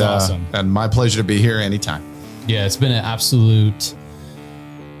 and awesome. And my pleasure to be here anytime. Yeah, it's been an absolute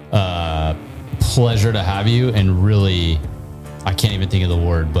pleasure to have you, and really, I can't even think of the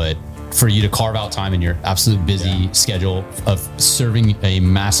word, but for you to carve out time in your absolute busy schedule of serving a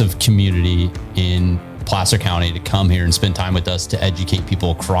massive community in Placer County to come here and spend time with us to educate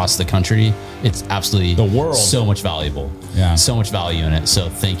people across the country. It's absolutely the world. So much valuable. Yeah. So much value in it. So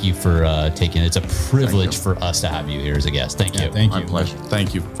thank you for taking it. It's a privilege for us to have you here as a guest. Thank you. Thank you. My pleasure.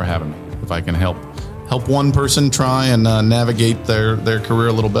 Thank you for having me. If I can help one person try and navigate their career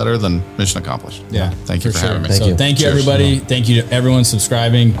a little better, then mission accomplished. Yeah. Thank you for having me. Thank you, everybody. Thank you to everyone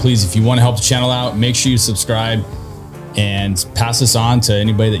subscribing. Please, if you want to help the channel out, make sure you subscribe and pass this on to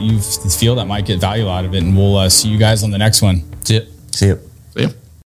anybody that you feel that might get value out of it. And we'll see you guys on the next one. See ya. See you.